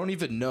fuck. I don't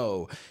even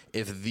know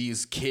if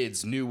these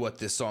kids knew what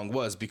this song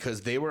was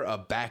because they were a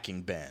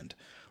backing band.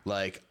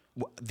 Like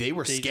they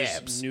were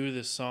scabs. Just knew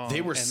the song.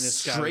 They were and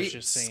this guy was straight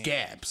just singing.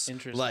 scabs.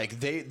 Interesting. Like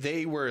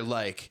they were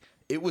like,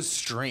 it was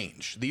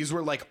strange. These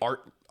were like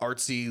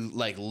artsy,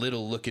 like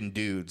little looking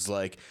dudes.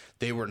 Like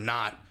they were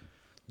not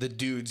the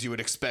dudes you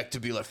would expect to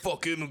be like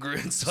fuck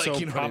immigrants. Like, so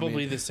you know what I probably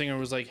mean? the singer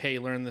was like, "Hey,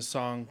 learn this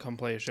song. Come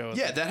play a show."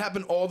 Yeah, that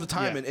happened all the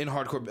time Yeah. in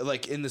hardcore,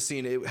 like in the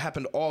scene. It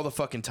happened all the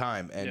fucking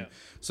time. And Yeah.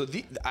 so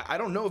I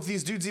don't know if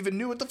these dudes even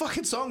knew what the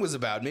fucking song was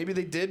about. Maybe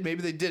they did,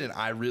 maybe they didn't.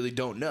 I really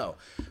don't know.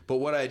 But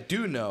what I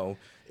do know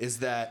is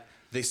that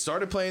they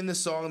started playing this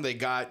song. They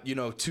got,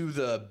 to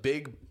the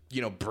big,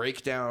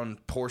 breakdown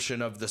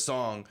portion of the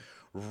song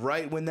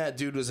right when that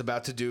dude was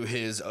about to do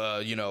his,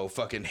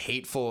 fucking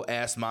hateful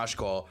ass mosh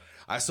call.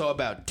 I saw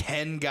about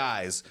 10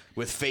 guys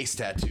with face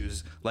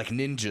tattoos like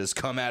ninjas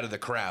come out of the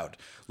crowd,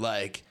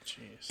 like,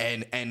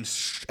 and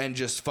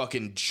just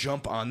fucking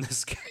jump on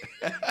this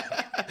guy.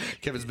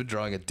 Kevin's been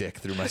drawing a dick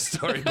through my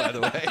story, by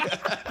the way.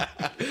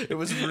 It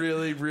was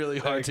really, really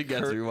hard to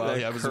get through while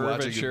I was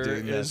watching him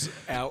doing is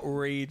this.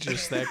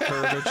 outrageous. That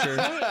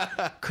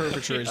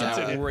curvature is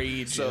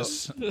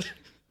outrageous.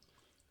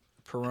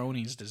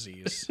 Peyronie's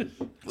disease.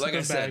 Like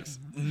I said,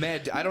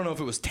 bags. I don't know if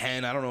it was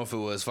 10, I don't know if it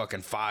was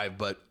fucking 5,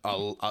 but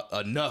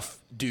enough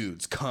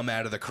dudes come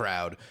out of the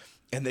crowd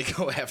and they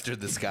go after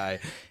this guy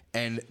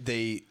and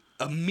they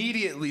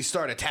immediately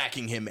start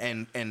attacking him,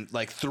 and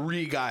like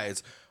 3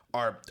 guys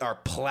are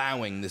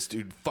plowing this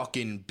dude,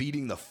 fucking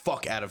beating the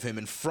fuck out of him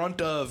in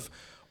front of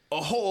a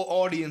whole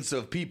audience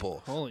of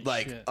people. Holy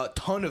like shit. a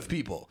ton of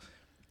people.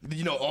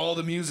 All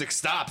the music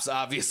stops,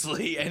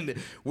 obviously, and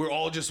we're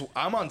all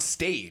I'm on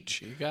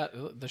stage. You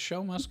got the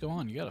show must go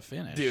on. You got to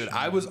finish, Dude,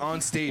 I was on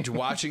stage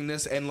watching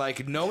this, and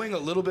like knowing a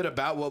little bit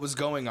about what was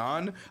going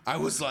on, I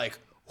was like,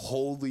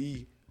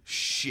 holy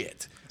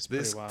shit.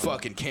 This wild.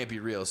 fucking can't be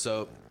real.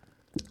 So,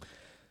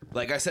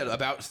 like I said,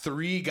 about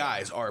 3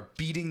 guys are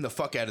beating the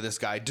fuck out of this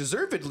guy,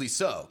 deservedly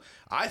so.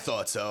 I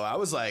thought so. I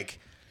was like,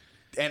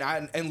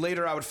 and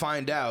later I would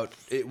find out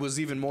it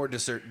was even more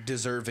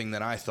deserving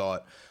than I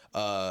thought.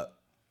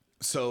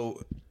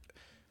 So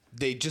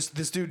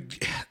this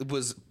dude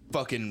was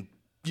fucking,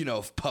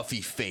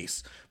 puffy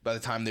face by the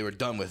time they were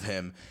done with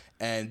him.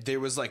 And there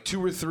was like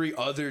 2 or 3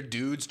 other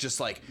dudes just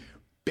like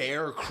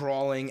bear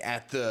crawling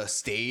at the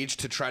stage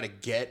to try to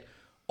get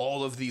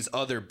all of these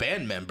other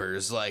band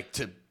members, like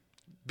to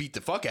beat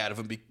the fuck out of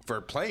him for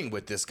playing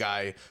with this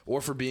guy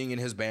or for being in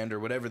his band or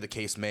whatever the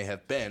case may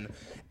have been.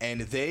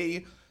 And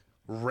they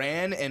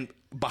ran and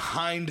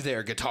behind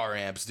their guitar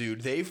amps,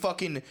 dude. They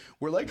fucking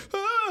were like,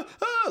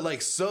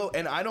 like so,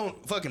 and I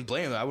don't fucking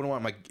blame them. I wouldn't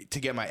want to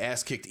get my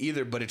ass kicked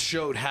either, but it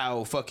showed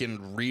how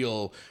fucking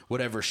real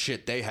whatever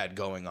shit they had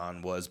going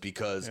on was,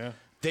 because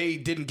they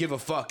didn't give a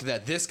fuck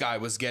that this guy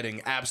was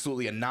getting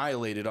absolutely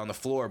annihilated on the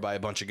floor by a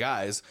bunch of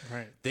guys.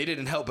 Right. They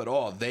didn't help at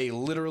all. They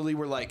literally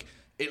were like,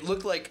 it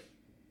looked like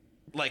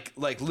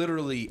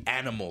literally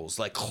animals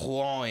like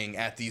clawing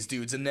at these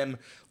dudes and them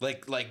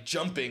like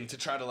jumping to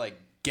try to like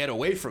get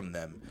away from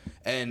them.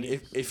 And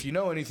if you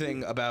know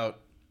anything about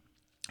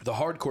the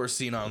hardcore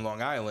scene on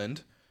Long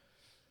Island,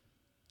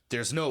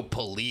 there's no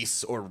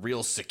police or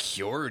real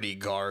security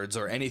guards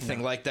or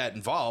anything like that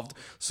involved.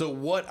 So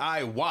what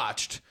I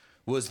watched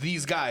was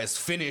these guys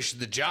finish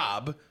the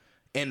job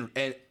and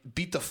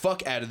beat the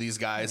fuck out of these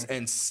guys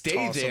and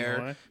stay Toss them there,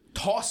 away.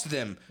 tossed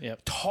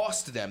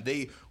them.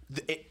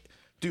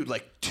 Dude,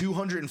 like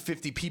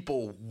 250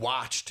 people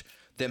watched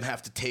them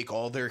have to take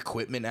all their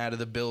equipment out of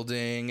the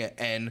building,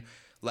 and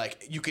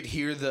like you could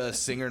hear the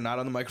singer not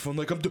on the microphone,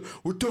 like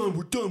we're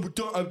done.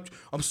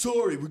 I'm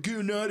sorry, we're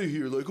getting out of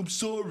here. Like I'm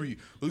sorry,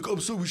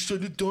 we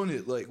shouldn't have done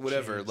it. Like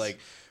whatever. Jeez. Like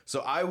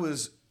so, I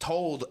was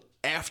told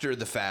after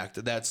the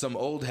fact that some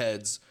old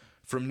heads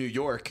from New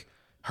York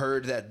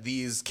heard that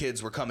these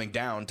kids were coming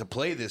down to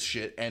play this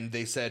shit, and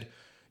they said,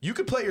 "You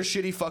could play your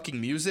shitty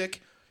fucking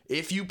music.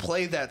 If you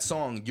play that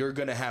song, you're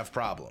gonna have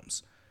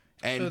problems."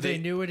 And So they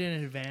knew it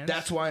in advance.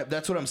 That's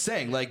what I'm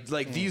saying. Like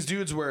these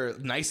dudes were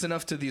nice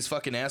enough to these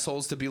fucking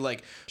assholes to be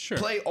like, Sure.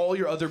 play all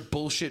your other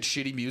bullshit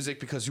shitty music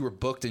because you were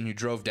booked and you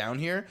drove down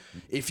here.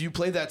 If you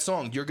play that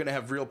song, you're gonna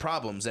have real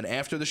problems. And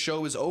after the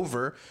show is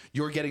over,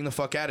 you're getting the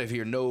fuck out of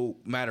here no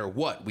matter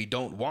what. We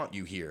don't want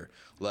you here.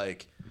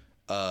 Like,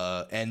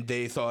 and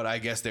they thought, I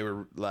guess they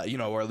were, you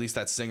know, or at least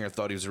that singer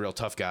thought he was a real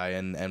tough guy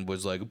and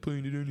was like, I'm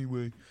playing it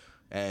anyway.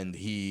 And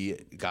he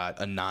got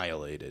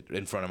annihilated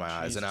in front of my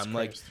eyes. And I'm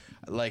Christ.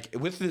 like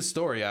with this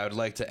story, I would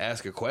like to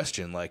ask a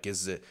question. Like,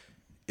 is it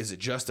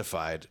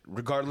justified?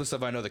 Regardless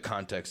of, I know the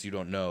context, you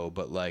don't know,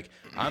 but like,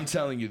 I'm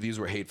telling you, these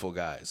were hateful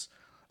guys,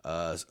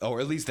 or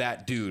at least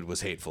that dude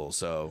was hateful.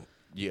 So,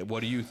 yeah,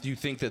 what do you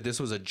think that this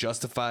was a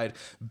justified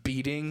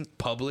beating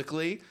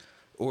publicly,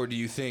 or do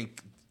you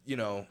think, you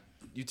know,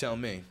 you tell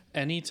me?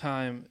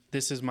 Anytime,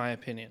 this is my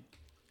opinion.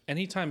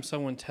 Anytime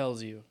someone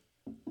tells you,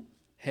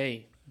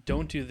 "Hey,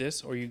 don't do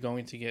this, or you're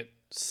going to get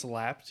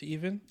slapped,"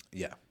 even,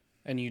 Yeah.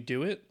 and you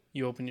do it,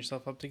 you open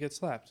yourself up to get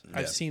slapped. Yeah.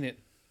 I've seen it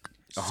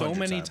so 100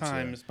 many times,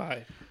 times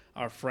by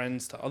our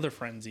friends to other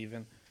friends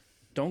even.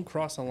 Don't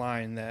cross a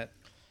line that,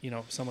 you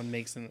know, someone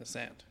makes in the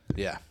sand.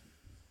 Yeah.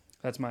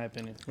 That's my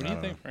opinion. What do you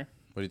think, Frank?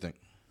 What do you think?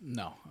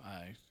 No,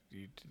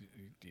 you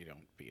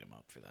don't beat them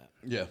up for that.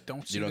 Yeah.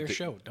 Don't see their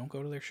show. Don't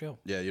go to their show.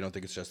 Yeah, you don't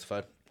think it's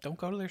justified? Don't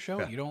go to their show.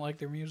 Yeah. You don't like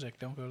their music.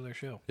 Don't go to their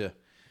show. Yeah.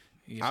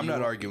 If I'm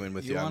not arguing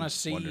with you. You I'm want to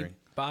see wondering.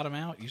 Bottom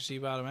Out? You see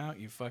Bottom Out?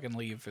 You fucking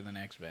leave for the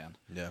next band.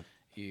 Yeah.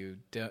 You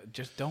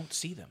just don't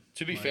see them.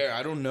 To be fair,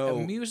 I don't know.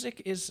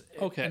 Music is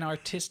Okay. an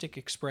artistic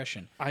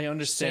expression. I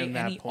understand Say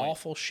that any point.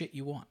 awful shit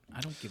you want.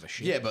 I don't give a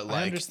shit. Yeah, but I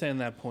like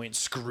understand that point.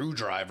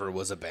 Screwdriver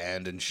was a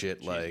band and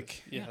shit.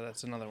 Like, Yeah,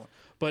 that's another one.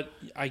 But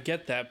I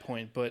get that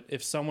point. But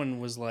if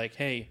someone was like,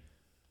 "Hey,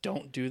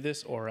 don't do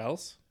this or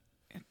else,"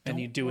 and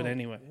you do it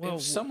anyway,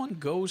 If someone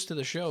goes to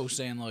the show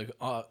saying like,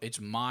 "It's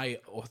my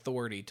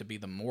authority to be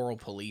the moral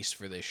police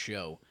for this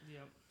show,"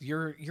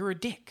 you're a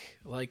dick.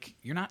 Like,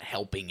 you're not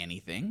helping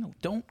anything.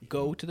 Don't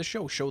go to the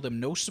show. Show them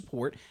no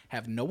support.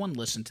 Have no one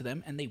listen to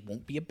them, and they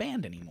won't be a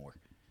band anymore.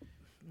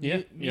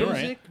 yeah, you're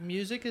right.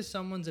 Music is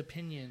someone's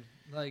opinion.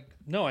 Like,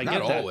 No, I Not get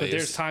that, but always.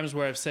 there's times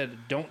where I've said,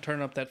 "Don't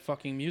turn up that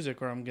fucking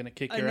music, or I'm gonna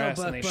kick your know, ass,"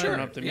 but- and they but- turn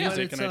up the yeah,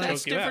 music but and I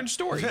it's choke you Different out.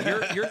 story.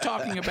 You're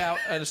talking about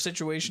a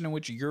situation in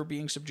which you're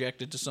being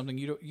subjected to something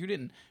you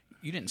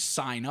didn't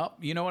sign up.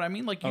 You know what I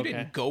mean? Like, you Okay.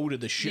 didn't go to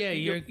the show. Yeah,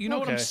 you know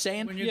what I'm okay.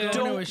 saying? when you're Yeah. going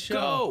Don't to a show.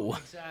 go.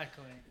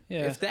 Exactly.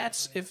 Yeah, If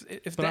that's if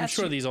but I'm that's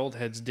sure these old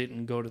heads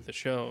didn't go to the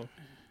show.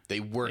 they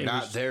were It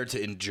not was- there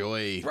to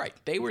enjoy. right,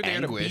 they were there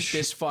Anguish. to beat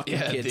this fucking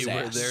Yeah, kid's they were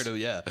ass. there to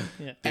Yeah.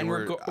 They And we're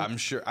were. go- I'm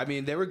sure. I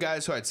mean, they were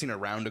guys who I'd seen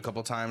around a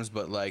couple times,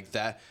 but like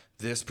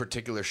this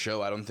particular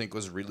show, I don't think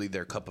was really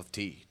their cup of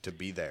tea to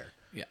be there.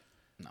 Yeah,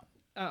 no.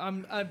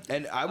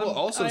 And I will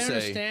also I say,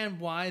 understand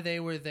why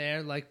they were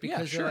there, like,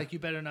 because sure. they're like, you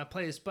better not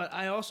play this. But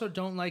I also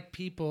don't like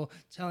people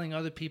telling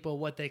other people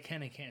what they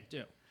can and can't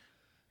do.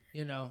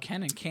 You know,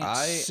 Can and can't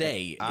I-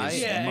 say I- is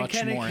yeah, and much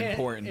can and more can't-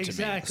 important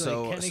exactly.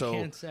 So- Can and so-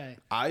 can't say.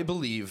 I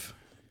believe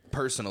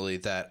personally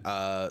that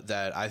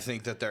that I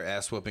think that their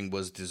ass whooping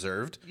was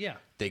deserved. Yeah.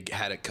 They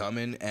had it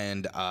coming,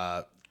 and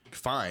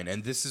fine.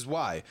 And this is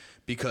why,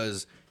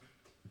 because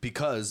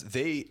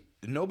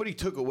nobody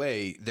took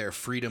away their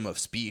freedom of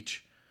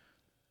speech.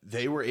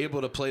 They were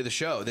able to play the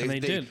show. They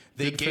did.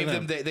 They Good for gave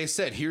them. them. They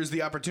said, "Here's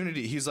the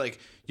opportunity." He's like,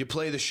 "You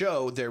play the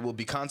show, there will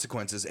be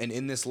consequences, and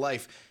in this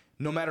life."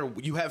 No matter,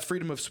 you have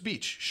freedom of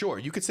speech. Sure,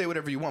 you could say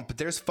whatever you want, but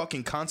there's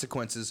fucking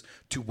consequences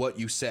to what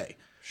you say.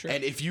 Sure.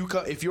 And if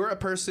you're a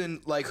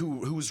person like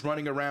who's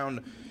running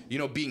around, you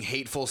know, being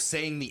hateful,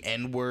 saying the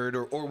N-word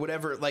or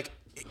whatever, like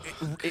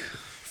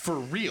for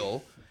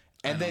real,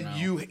 and then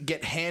you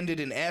get handed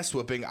an ass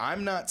whooping,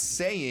 I'm not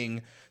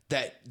saying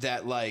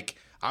that like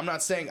I'm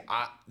not saying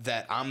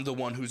that I'm the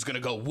one who's gonna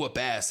go whoop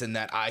ass and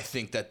that I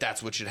think that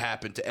that's what should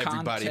happen to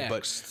everybody.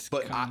 Context.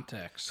 But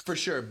Context. for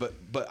sure.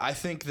 But I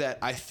think that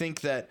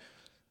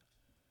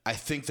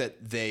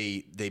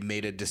they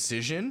made a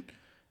decision,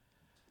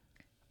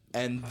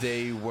 and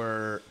they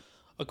were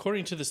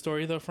According to the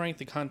story, though, Frank,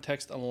 the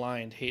context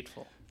aligned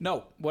hateful.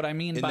 No, what I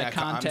mean In by that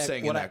con- I'm context,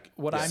 saying in what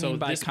that- I So mean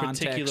by this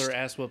context, particular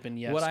ass whooping,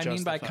 yes. what I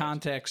mean by justified.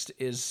 context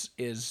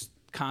is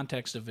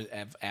context of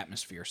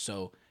atmosphere.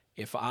 So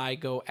if I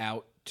go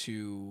out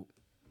to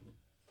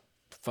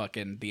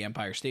fucking the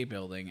Empire State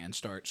Building and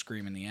start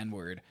screaming the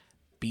N-word,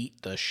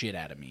 beat the shit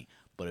out of me.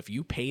 But if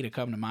you pay to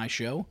come to my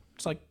show,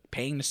 it's like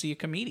paying to see a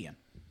comedian.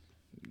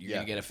 You're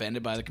gonna get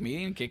offended by the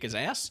comedian and kick his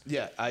ass?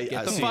 Yeah,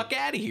 Get the fuck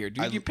out of here,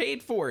 dude. You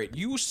paid for it.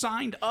 You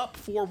signed up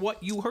for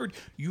what you heard.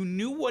 You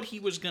knew what he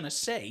was gonna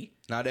say.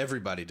 Not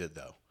everybody did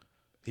though.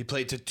 He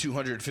played to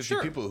 250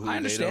 Sure, people who I they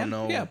understand.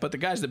 don't know. Yeah, but the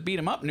guys that beat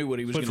him up knew what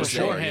he was But going for to say.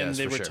 shorthand, yes,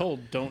 they for were sure.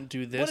 told, "Don't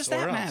do this." What does or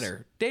that else.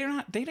 matter? They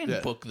didn't Yeah.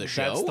 book the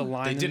show. That's the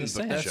line. They in didn't the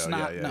book the sand. That's show.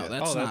 not. Yeah, No, yeah.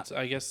 that's Oh, not. that's.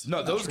 I guess.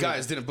 No, those true.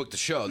 guys didn't book the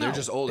show. They're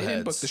just old they heads.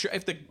 didn't book the show.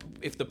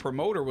 If the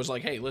promoter was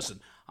like, "Hey, listen,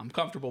 I'm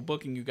comfortable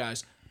booking you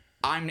guys.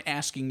 I'm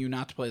asking you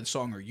not to play the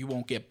song, or you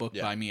won't get booked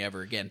Yeah. by me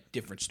ever again."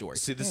 Different story.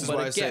 See, this is But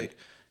why I again, say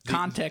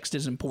Context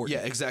is important.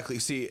 Yeah, exactly.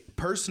 See,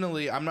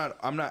 personally,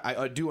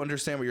 I do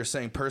understand what you're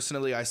saying.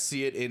 Personally, I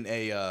see it in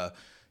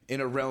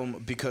a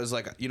realm because,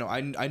 like, you know,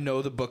 I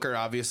know the booker,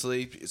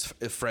 obviously is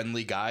a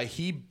friendly guy.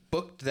 He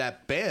booked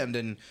that band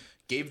and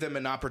gave them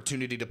an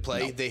opportunity to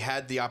play. They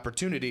had the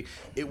opportunity.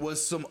 It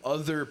was some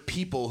other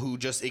people who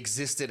just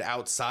existed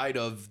outside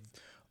of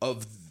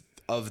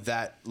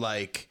that,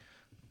 like,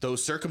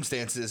 those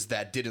circumstances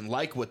that didn't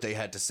like what they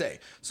had to say.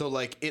 So,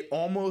 like, it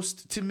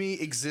almost, to me,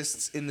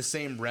 exists in the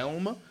same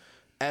realm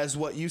as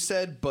what you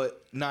said,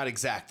 but not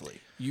exactly.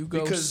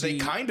 Because they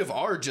kind of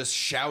are just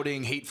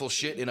shouting hateful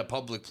shit in a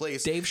public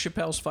place. Dave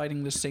Chappelle's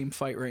fighting the same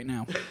fight right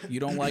now. You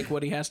don't like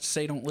what he has to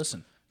say, don't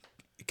listen.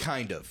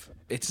 Kind of.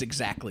 It's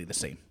exactly the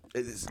same.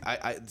 It is.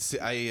 I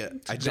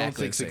don't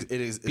Exactly think the same.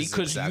 it is Because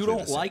exactly you don't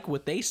the same. like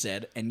what they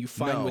said and you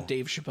find No. what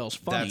Dave Chappelle's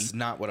funny. That's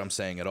not what I'm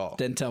saying at all.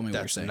 Then tell me what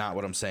you're That's saying. not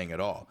what I'm saying at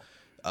all.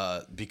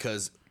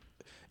 Because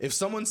if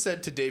someone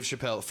said to Dave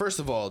Chappelle, first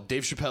of all,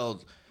 Dave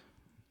Chappelle,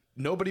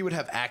 nobody would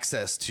have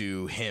access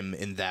to him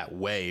in that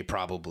way,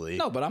 probably.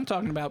 No, but I'm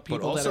talking about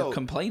people that also- are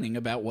complaining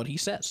about what he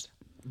says.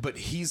 But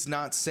he's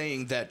not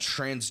saying that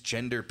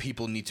transgender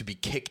people need to be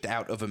kicked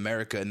out of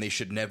America and they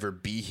should never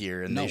be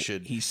here and No, they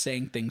should. he's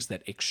saying things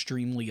that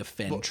extremely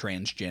offend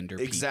transgender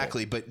people.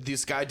 Exactly, but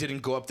this guy didn't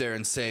go up there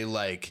and say,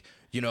 like,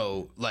 you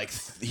know, like,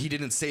 he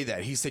didn't say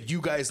that. He said,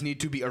 you guys need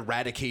to be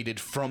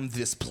eradicated from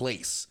this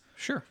place.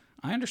 Sure,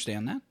 I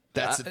understand that.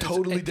 That's a It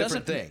totally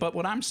doesn't- different thing. But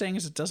what I'm saying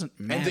is it doesn't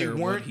And matter they weren't.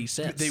 what he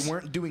says. They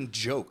weren't doing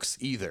jokes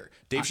either.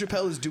 Dave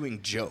Chappelle is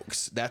doing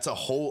jokes. That's a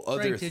whole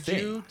other Frank,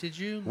 thing. did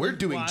you? We're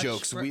doing watch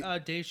jokes. We-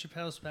 Dave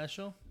Chappelle's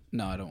special.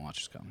 No, I don't watch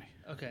his comedy.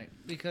 Okay,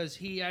 because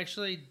he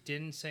actually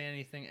didn't say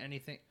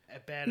anything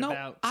bad No,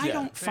 about. I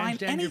don't find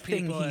transgender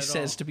anything people he at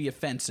says all. to be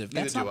offensive.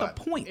 Neither That's do not I. the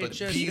point. But It's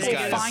just these People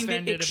guys- find it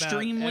offended about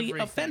extremely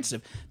everything.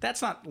 offensive.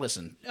 That's not.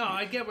 Listen, No,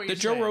 I get what the you're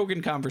Joe saying.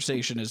 Rogan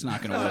conversation is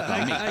not going to work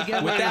on me. I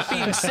get With what that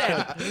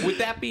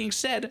you're being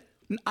said,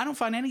 I don't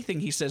find anything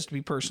he says to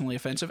be personally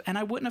offensive, and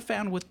I wouldn't have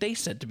found what they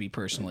said to be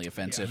personally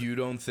offensive. You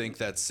don't think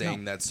that's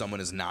saying that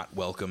someone is not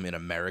welcome in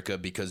America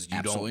because you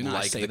Absolutely don't not.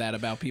 like I say that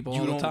about people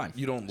you all the don't- time.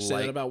 You don't say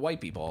like that about white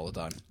people all the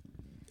time.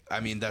 I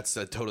mean, that's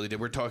a totally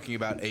different. We're talking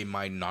about a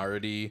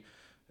minority.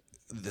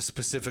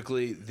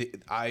 Specifically,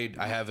 I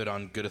have it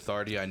on good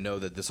authority. I know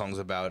that the song's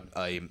about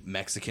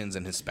Mexicans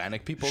and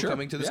Hispanic people Sure,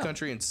 coming to this yeah.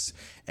 country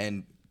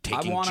and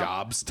taking wanna-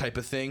 jobs type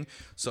of thing.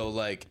 So,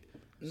 like,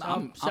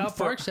 South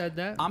Park said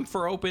that. I'm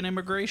for open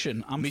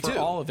immigration. I'm for too.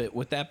 all of it.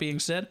 With that being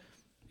said,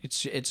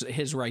 it's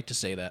his right to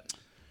say that.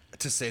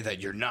 to say that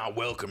you're not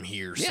welcome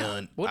here,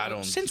 son. What, I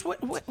don't. Since what?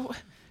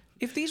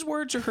 If these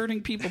words are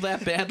hurting people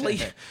that badly,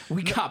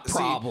 we got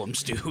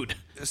problems, dude.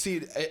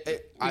 See,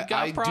 I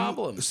got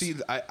problems. See,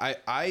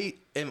 I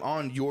am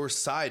on your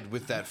side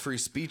with that free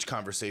speech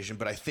conversation,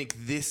 but I think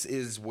this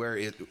is where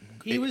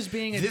He was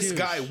being a this douche.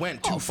 guy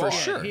went too Oh, for far.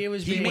 sure. He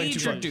was He being went too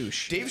major far.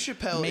 douche. Dave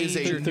Chappelle is a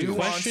Major The douche.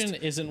 question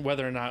isn't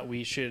whether or not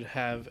we should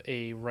have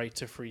a right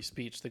to free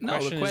speech. The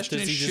No, the question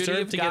does is, he should he deserve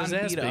have to get his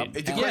gotten ass beat up?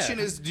 beat? The question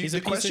is, do, he's the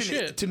a piece of question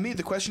shit. to me,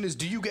 the question is,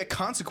 do you get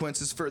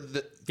consequences for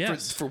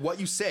Yes. for what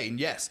you say? And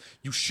yes,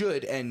 you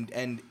should,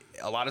 and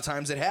a lot of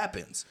times it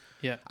happens.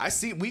 Yeah. I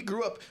see. We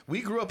grew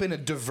up in a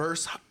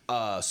diverse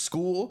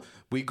school.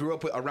 We grew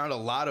up around a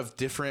lot of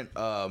different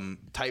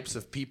types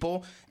of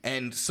people,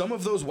 and some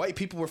of those white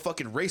people were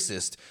fucking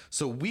racist.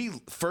 So we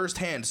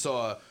firsthand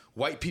saw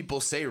white people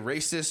say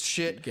racist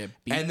shit Get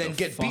beat and then the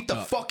get beat fuck the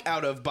up. fuck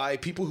out of by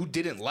people who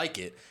didn't like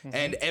it.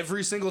 And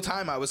every single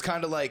time I was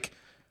kind of like,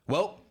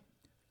 well,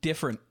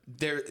 Different.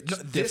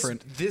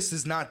 different. This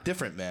is not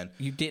different, man.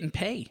 You didn't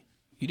pay.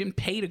 You didn't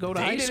pay to go to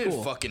They high didn't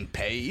school. fucking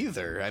pay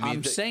either. I mean,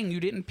 I'm saying you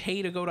didn't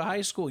pay to go to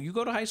high school. You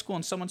go to high school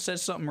and someone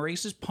says something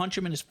racist, punch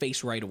him in his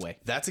face right away.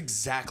 that's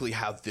exactly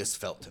how this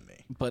felt to me.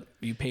 But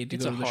you paid to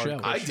It's go a to the hard show.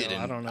 question. I Sure,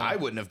 didn't. I don't know. I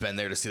wouldn't have been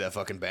there to see that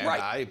fucking band.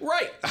 Right.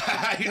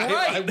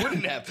 I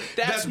wouldn't have.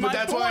 That's my but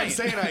that's why I'm point.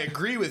 saying I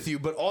agree with you.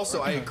 But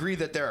also, I agree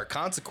that there are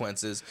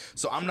consequences.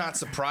 So I'm not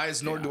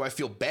surprised, nor do I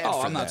feel bad Oh, for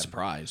I'm them. not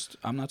surprised.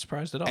 I'm not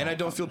surprised at all. And I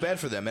don't feel bad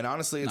for them. And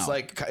honestly, it's No.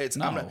 like it's.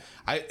 I'm No.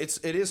 not,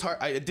 it is hard.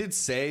 I did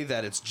say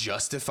that it's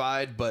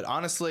justified, but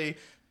honestly,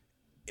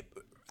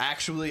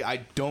 actually, I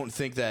don't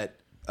think that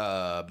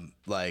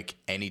like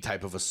any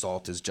type of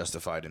assault is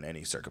justified in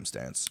any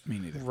circumstance. Me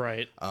neither.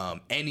 Right.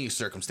 Any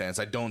circumstance.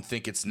 I don't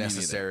think it's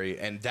necessary,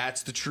 and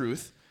that's the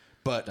truth.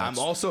 But I'm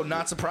also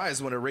not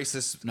surprised when a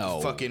racist No.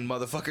 fucking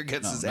motherfucker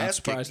gets No, his not ass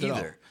kicked surprised at all.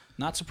 either.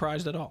 Not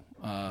surprised at all.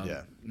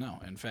 Yeah. No,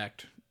 in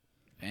fact,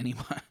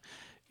 anyone,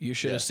 you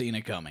should have seen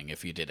it coming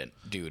if you didn't,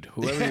 dude.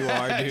 Whoever you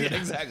are, dude. Yeah,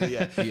 exactly.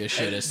 Yeah, You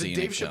should have the seen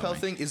Dave it Chappelle coming.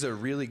 thing is a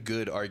really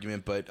good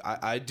argument, but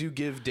I do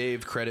give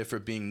Dave credit for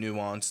being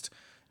nuanced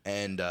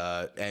and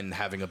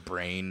having a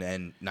brain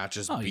and not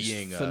just Oh, he's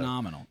being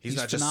phenomenal. He's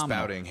not just phenomenal.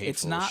 spouting hateful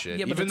It's not, shit.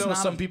 yeah, but Even it's though not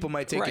some people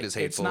might take right, it as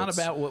hateful, It's not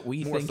about what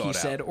we more think he thought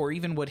said out. or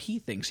even what he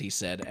thinks he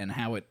said and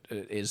how it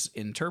is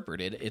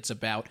interpreted. It's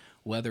about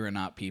whether or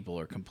not people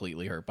are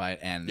completely hurt by it,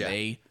 and Yeah.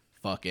 they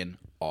fucking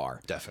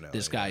are. Definitely,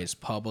 This guy is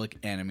public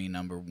enemy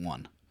number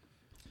one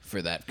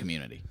for that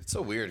community. It's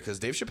so weird because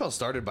Dave Chappelle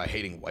started by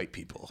hating white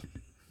people.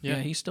 Yeah,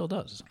 he still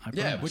does. I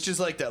Yeah, promise. which is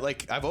like that.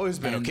 Like I've always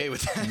been And okay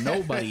with that.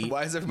 nobody-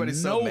 Why is everybody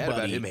so mad about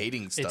nobody- him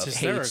hating stuff? his-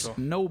 hates,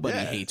 hysterical. nobody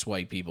Yeah. hates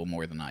white people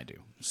more than I do.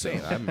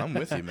 Same. I'm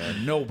with you,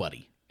 man.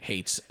 Nobody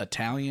hates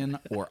Italian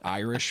or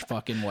Irish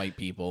fucking white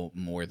people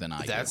more than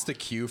I That's do. the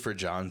cue for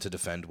John to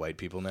defend white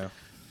people now.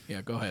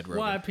 Yeah, go ahead, Rogan.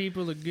 White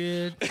people are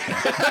good. All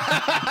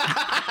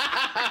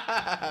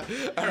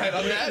right,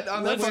 on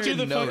that Let's do fucking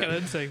the note, fucking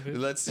end segment.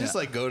 let's just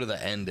like go to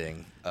the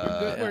ending.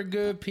 We're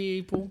good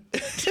people.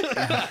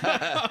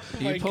 Are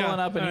you pulling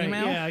up an All right,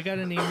 email? yeah, I got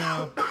an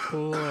email.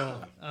 Cool.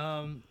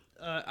 I'm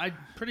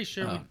pretty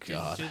sure we can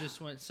God. do this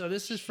one. So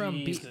this is from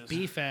Jesus.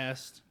 B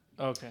Fast.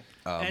 Okay.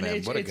 Oh And man,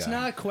 it's, what a it's guy!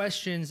 not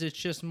questions, it's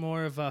just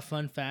more of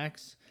fun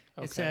facts.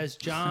 Okay. It says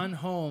John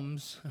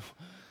Holmes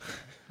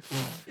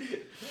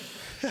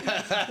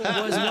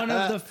was one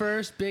of the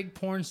first big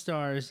porn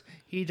stars.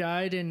 He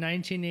died in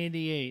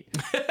 1988.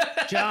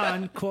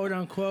 John, quote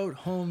unquote,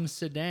 Holmes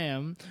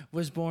Saddam,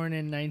 was born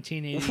in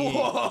 1988.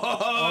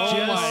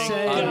 Just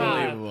saying.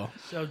 Unbelievable.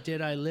 So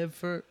did I live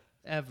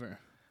forever?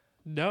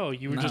 No,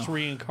 you were just No.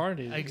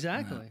 reincarnated.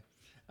 Exactly.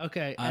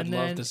 Okay, I'd and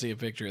love then to see a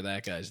picture of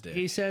that guy's dick.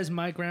 he says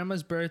my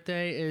grandma's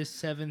birthday is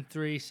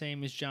 7/3,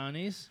 same as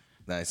Johnny's.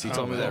 Nice. He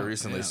told me that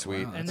recently. Yeah,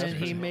 Sweet. wow. And That's then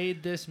he amazing.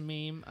 made this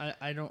meme.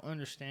 I don't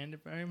understand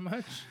it very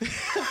much.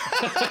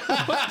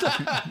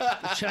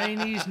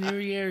 Chinese New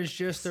Year is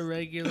just a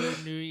regular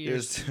New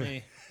Year's to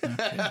me.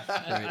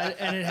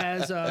 And it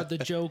has the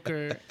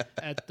Joker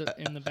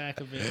in the back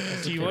of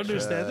it. Do you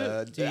understand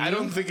it? Do I you?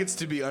 don't think it's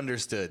to be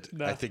understood.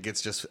 No. I think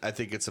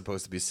it's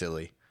supposed to be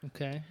silly.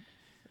 Okay.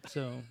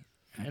 So,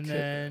 and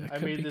then I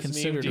Could made be this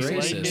considered meme. Do you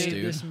like racist, it?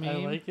 dude. this I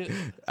meme. like it.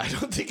 I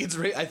don't think it's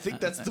I think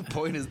that's the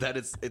point. Is that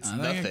it's I think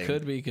nothing. it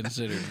could be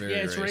considered very Yeah,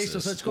 it's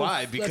racist. Let's go. Why?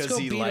 Let's Because go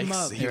he beat him likes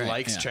up. he Right,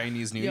 likes yeah.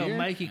 Chinese New Yo, Year.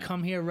 Mikey,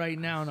 come here right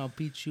now, and I'll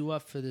beat you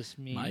up for this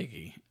meme.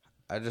 Mikey.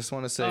 I just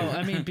want to say Oh,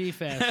 I mean, be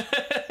fast.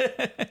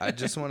 I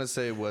just want to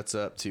say what's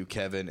up to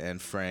Kevin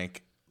and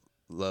Frank.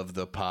 Love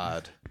the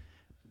pod.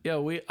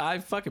 Yo, I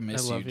fucking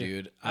miss you, love you.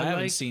 dude. I I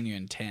haven't like- seen you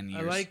in 10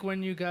 years. I like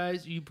when you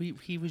guys. He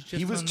was just.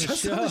 He was on the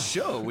just show. on the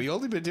show. We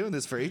only been doing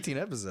this for 18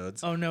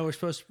 episodes. Oh no, we're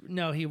supposed.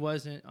 No, he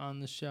wasn't on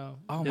the show.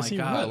 Oh Yes, my he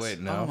god. was. Oh, wait,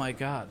 no. Oh my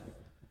god.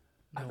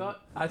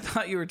 I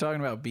thought you were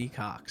talking about B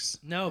Cox.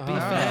 No, be Oh,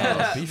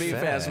 fast. be B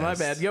fast, my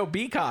bad. Yo,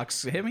 B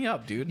Cox, hit me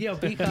up, dude. Yo,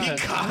 be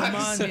fast. Come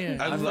on here.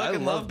 I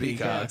fucking love B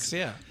Peacocks. Cox.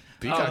 Yeah.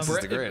 Peacocks is Bre-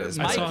 the greatest.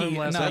 I saw him Mikey,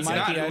 last no, night. That's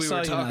not Mikey, who I we saw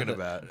were you talking not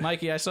about.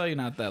 Mikey, I saw you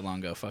not that long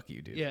ago. Fuck you,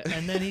 dude. Yeah,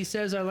 and then he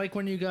says, "I like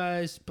when you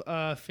guys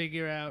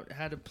figure out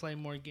how to play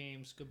more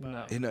games." Goodbye.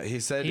 No. You know, he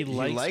said He he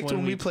likes liked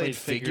when we played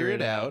Figure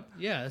It Out.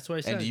 Yeah, that's what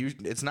I said.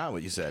 And it's not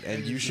what you said.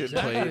 And you should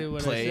exactly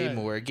what I play said.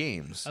 more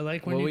games. I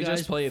like when Well, you we guys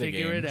just played a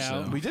figure game, it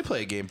out. so- We did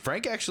play a game.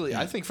 Frank actually,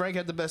 I think Frank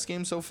had the best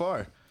game so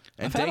far.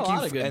 And I've had thank a you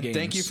lot of good and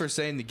thank you games. for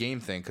saying the game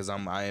thing because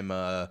I'm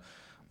a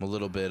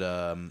little bit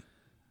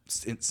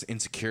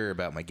insecure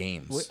about my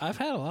games. I've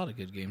had a lot of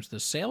good games. The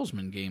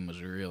Salesman game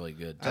was really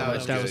good. That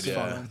was that good, was yeah.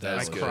 fun. That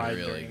was I good. cried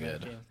really during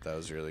that good. game. That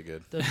was really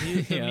good. The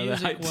Yeah, I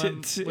music did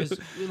one too. was.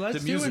 Let's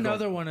do musical.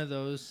 another one of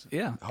those.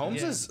 Yeah.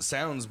 Holmes's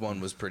Sounds one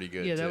was pretty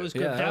good. Yeah, that too. was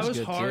good. Yeah, that was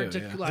good hard too,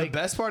 to yeah. The like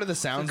best part of the to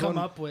Sounds come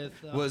one up with.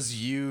 was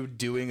you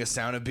doing a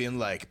sound of being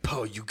like,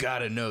 "Po, you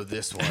gotta know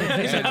this one."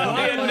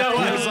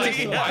 I was like,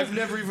 I've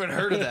never even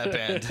heard of that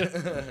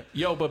band.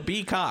 Yo, but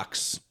B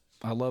Cox,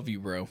 I love you,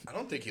 bro. I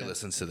don't think he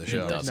listens to the He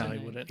show. doesn't. No,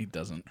 he wouldn't. He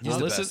doesn't. He's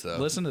the listen, best, though.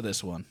 listen to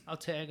this one. I'll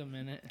tag him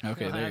in it.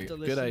 Okay, I'll there have you to go.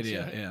 listen Good to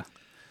idea. it. Yeah.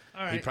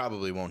 All He right.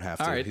 probably won't have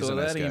to. All right, He's so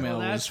a nice that guy. email-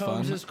 Well, that's was fun.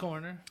 Holmes's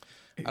corner.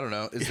 I don't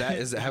know.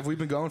 Is have we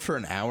been going for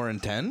an hour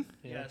and 10?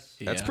 Yes.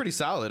 That's Yeah. pretty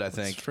solid, I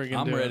think. Friggin'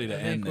 I'm do ready it. to I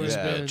end think this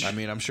we're Yeah, good. bitch. I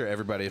mean, I'm sure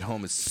everybody at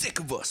home is sick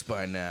of us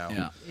by now.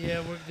 Yeah.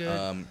 Yeah, we're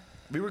good.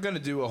 We were gonna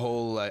do a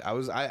whole like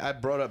I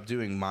brought up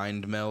doing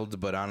mind meld,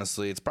 but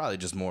honestly, it's probably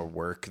just more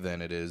work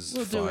than it is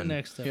we'll fun. do it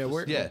next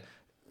episode. Yeah,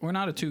 we're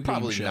not a two-game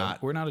Probably show.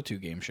 not. We're not a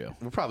two-game show.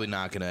 We're probably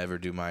not gonna ever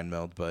do mind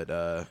meld,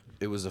 but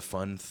it was a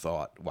fun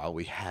thought while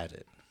we had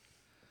it.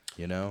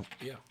 You know.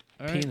 Yeah.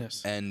 All right.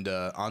 Penis. And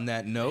on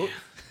that note,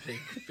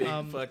 Big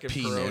Um, fucking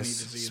penis. Peroni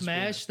disease.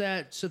 Smash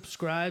that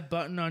subscribe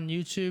button on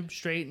YouTube.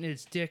 Straighten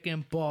its dick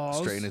and balls.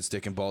 straighten its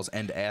dick and balls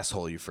and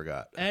asshole. You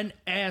forgot. And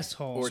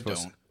asshole. Or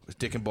don't.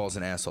 Dick and balls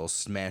and assholes.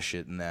 Smash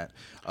it in that.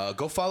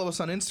 Go follow us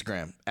on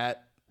Instagram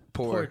at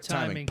Poor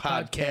Timing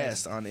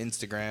Podcast on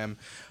Instagram.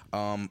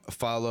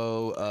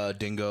 Follow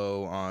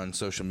Dingo on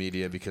social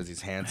media because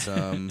he's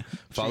handsome.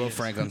 Follow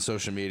Frank on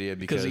social media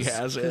because Because he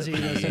has Because it.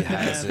 he he doesn't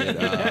has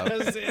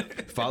have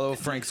it. Follow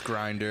Frank's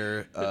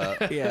Grinder.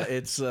 Yeah,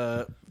 it's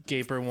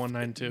Gaper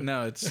 192.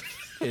 no,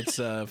 it's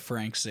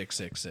Frank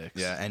 666.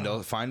 Yeah,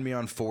 and find me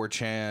on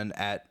 4chan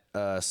at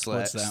Slats.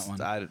 What's that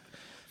one?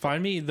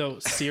 Find me though.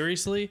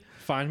 Seriously,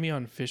 find me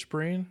on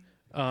Fishbrain.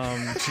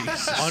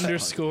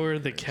 Underscore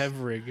the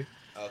Kevrig.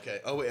 Okay.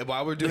 Oh wait.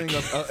 While we're doing,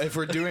 if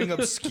we're doing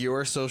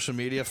obscure social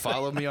media,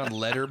 follow me on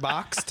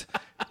Letterboxd.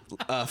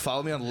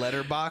 Follow me on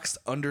Letterboxd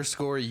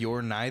 _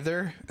 You're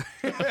Neither.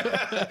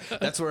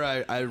 That's where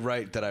I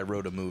write that I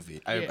wrote a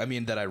movie. I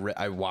mean that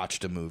I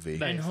watched a movie.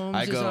 And Holmes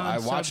I is go. on I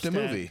watched a Substack.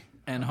 movie.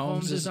 And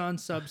Holmes Holmes is on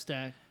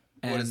Substack.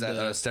 What is that?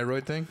 A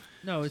steroid thing?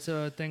 No, it's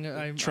a thing.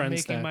 I'm Trend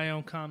making step. my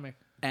own comic.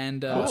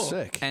 And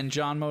sick. And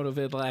John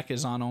Motovidlak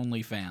is on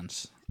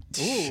OnlyFans.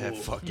 Shit,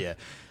 fuck yeah.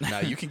 Now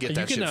you can get You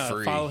that can shit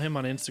free. follow him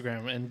on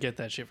Instagram and get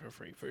that shit for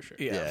free for sure.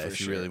 Yeah, for if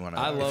you sure. really want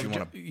to. I love if you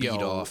want to beat yo,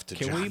 off to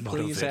can John we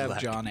please have Motovidlak.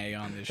 John A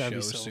on this That'd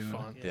show be so soon?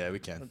 fun. Yeah, we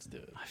can. Let's do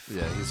it.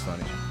 Yeah, he's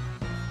funny. Is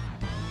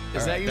All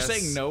that right, you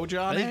that's- saying no,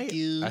 John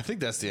A? I think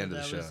that's the end of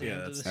the That show. was the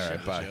end of the All show.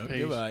 right, bye.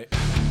 Peace.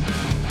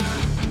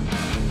 Goodbye.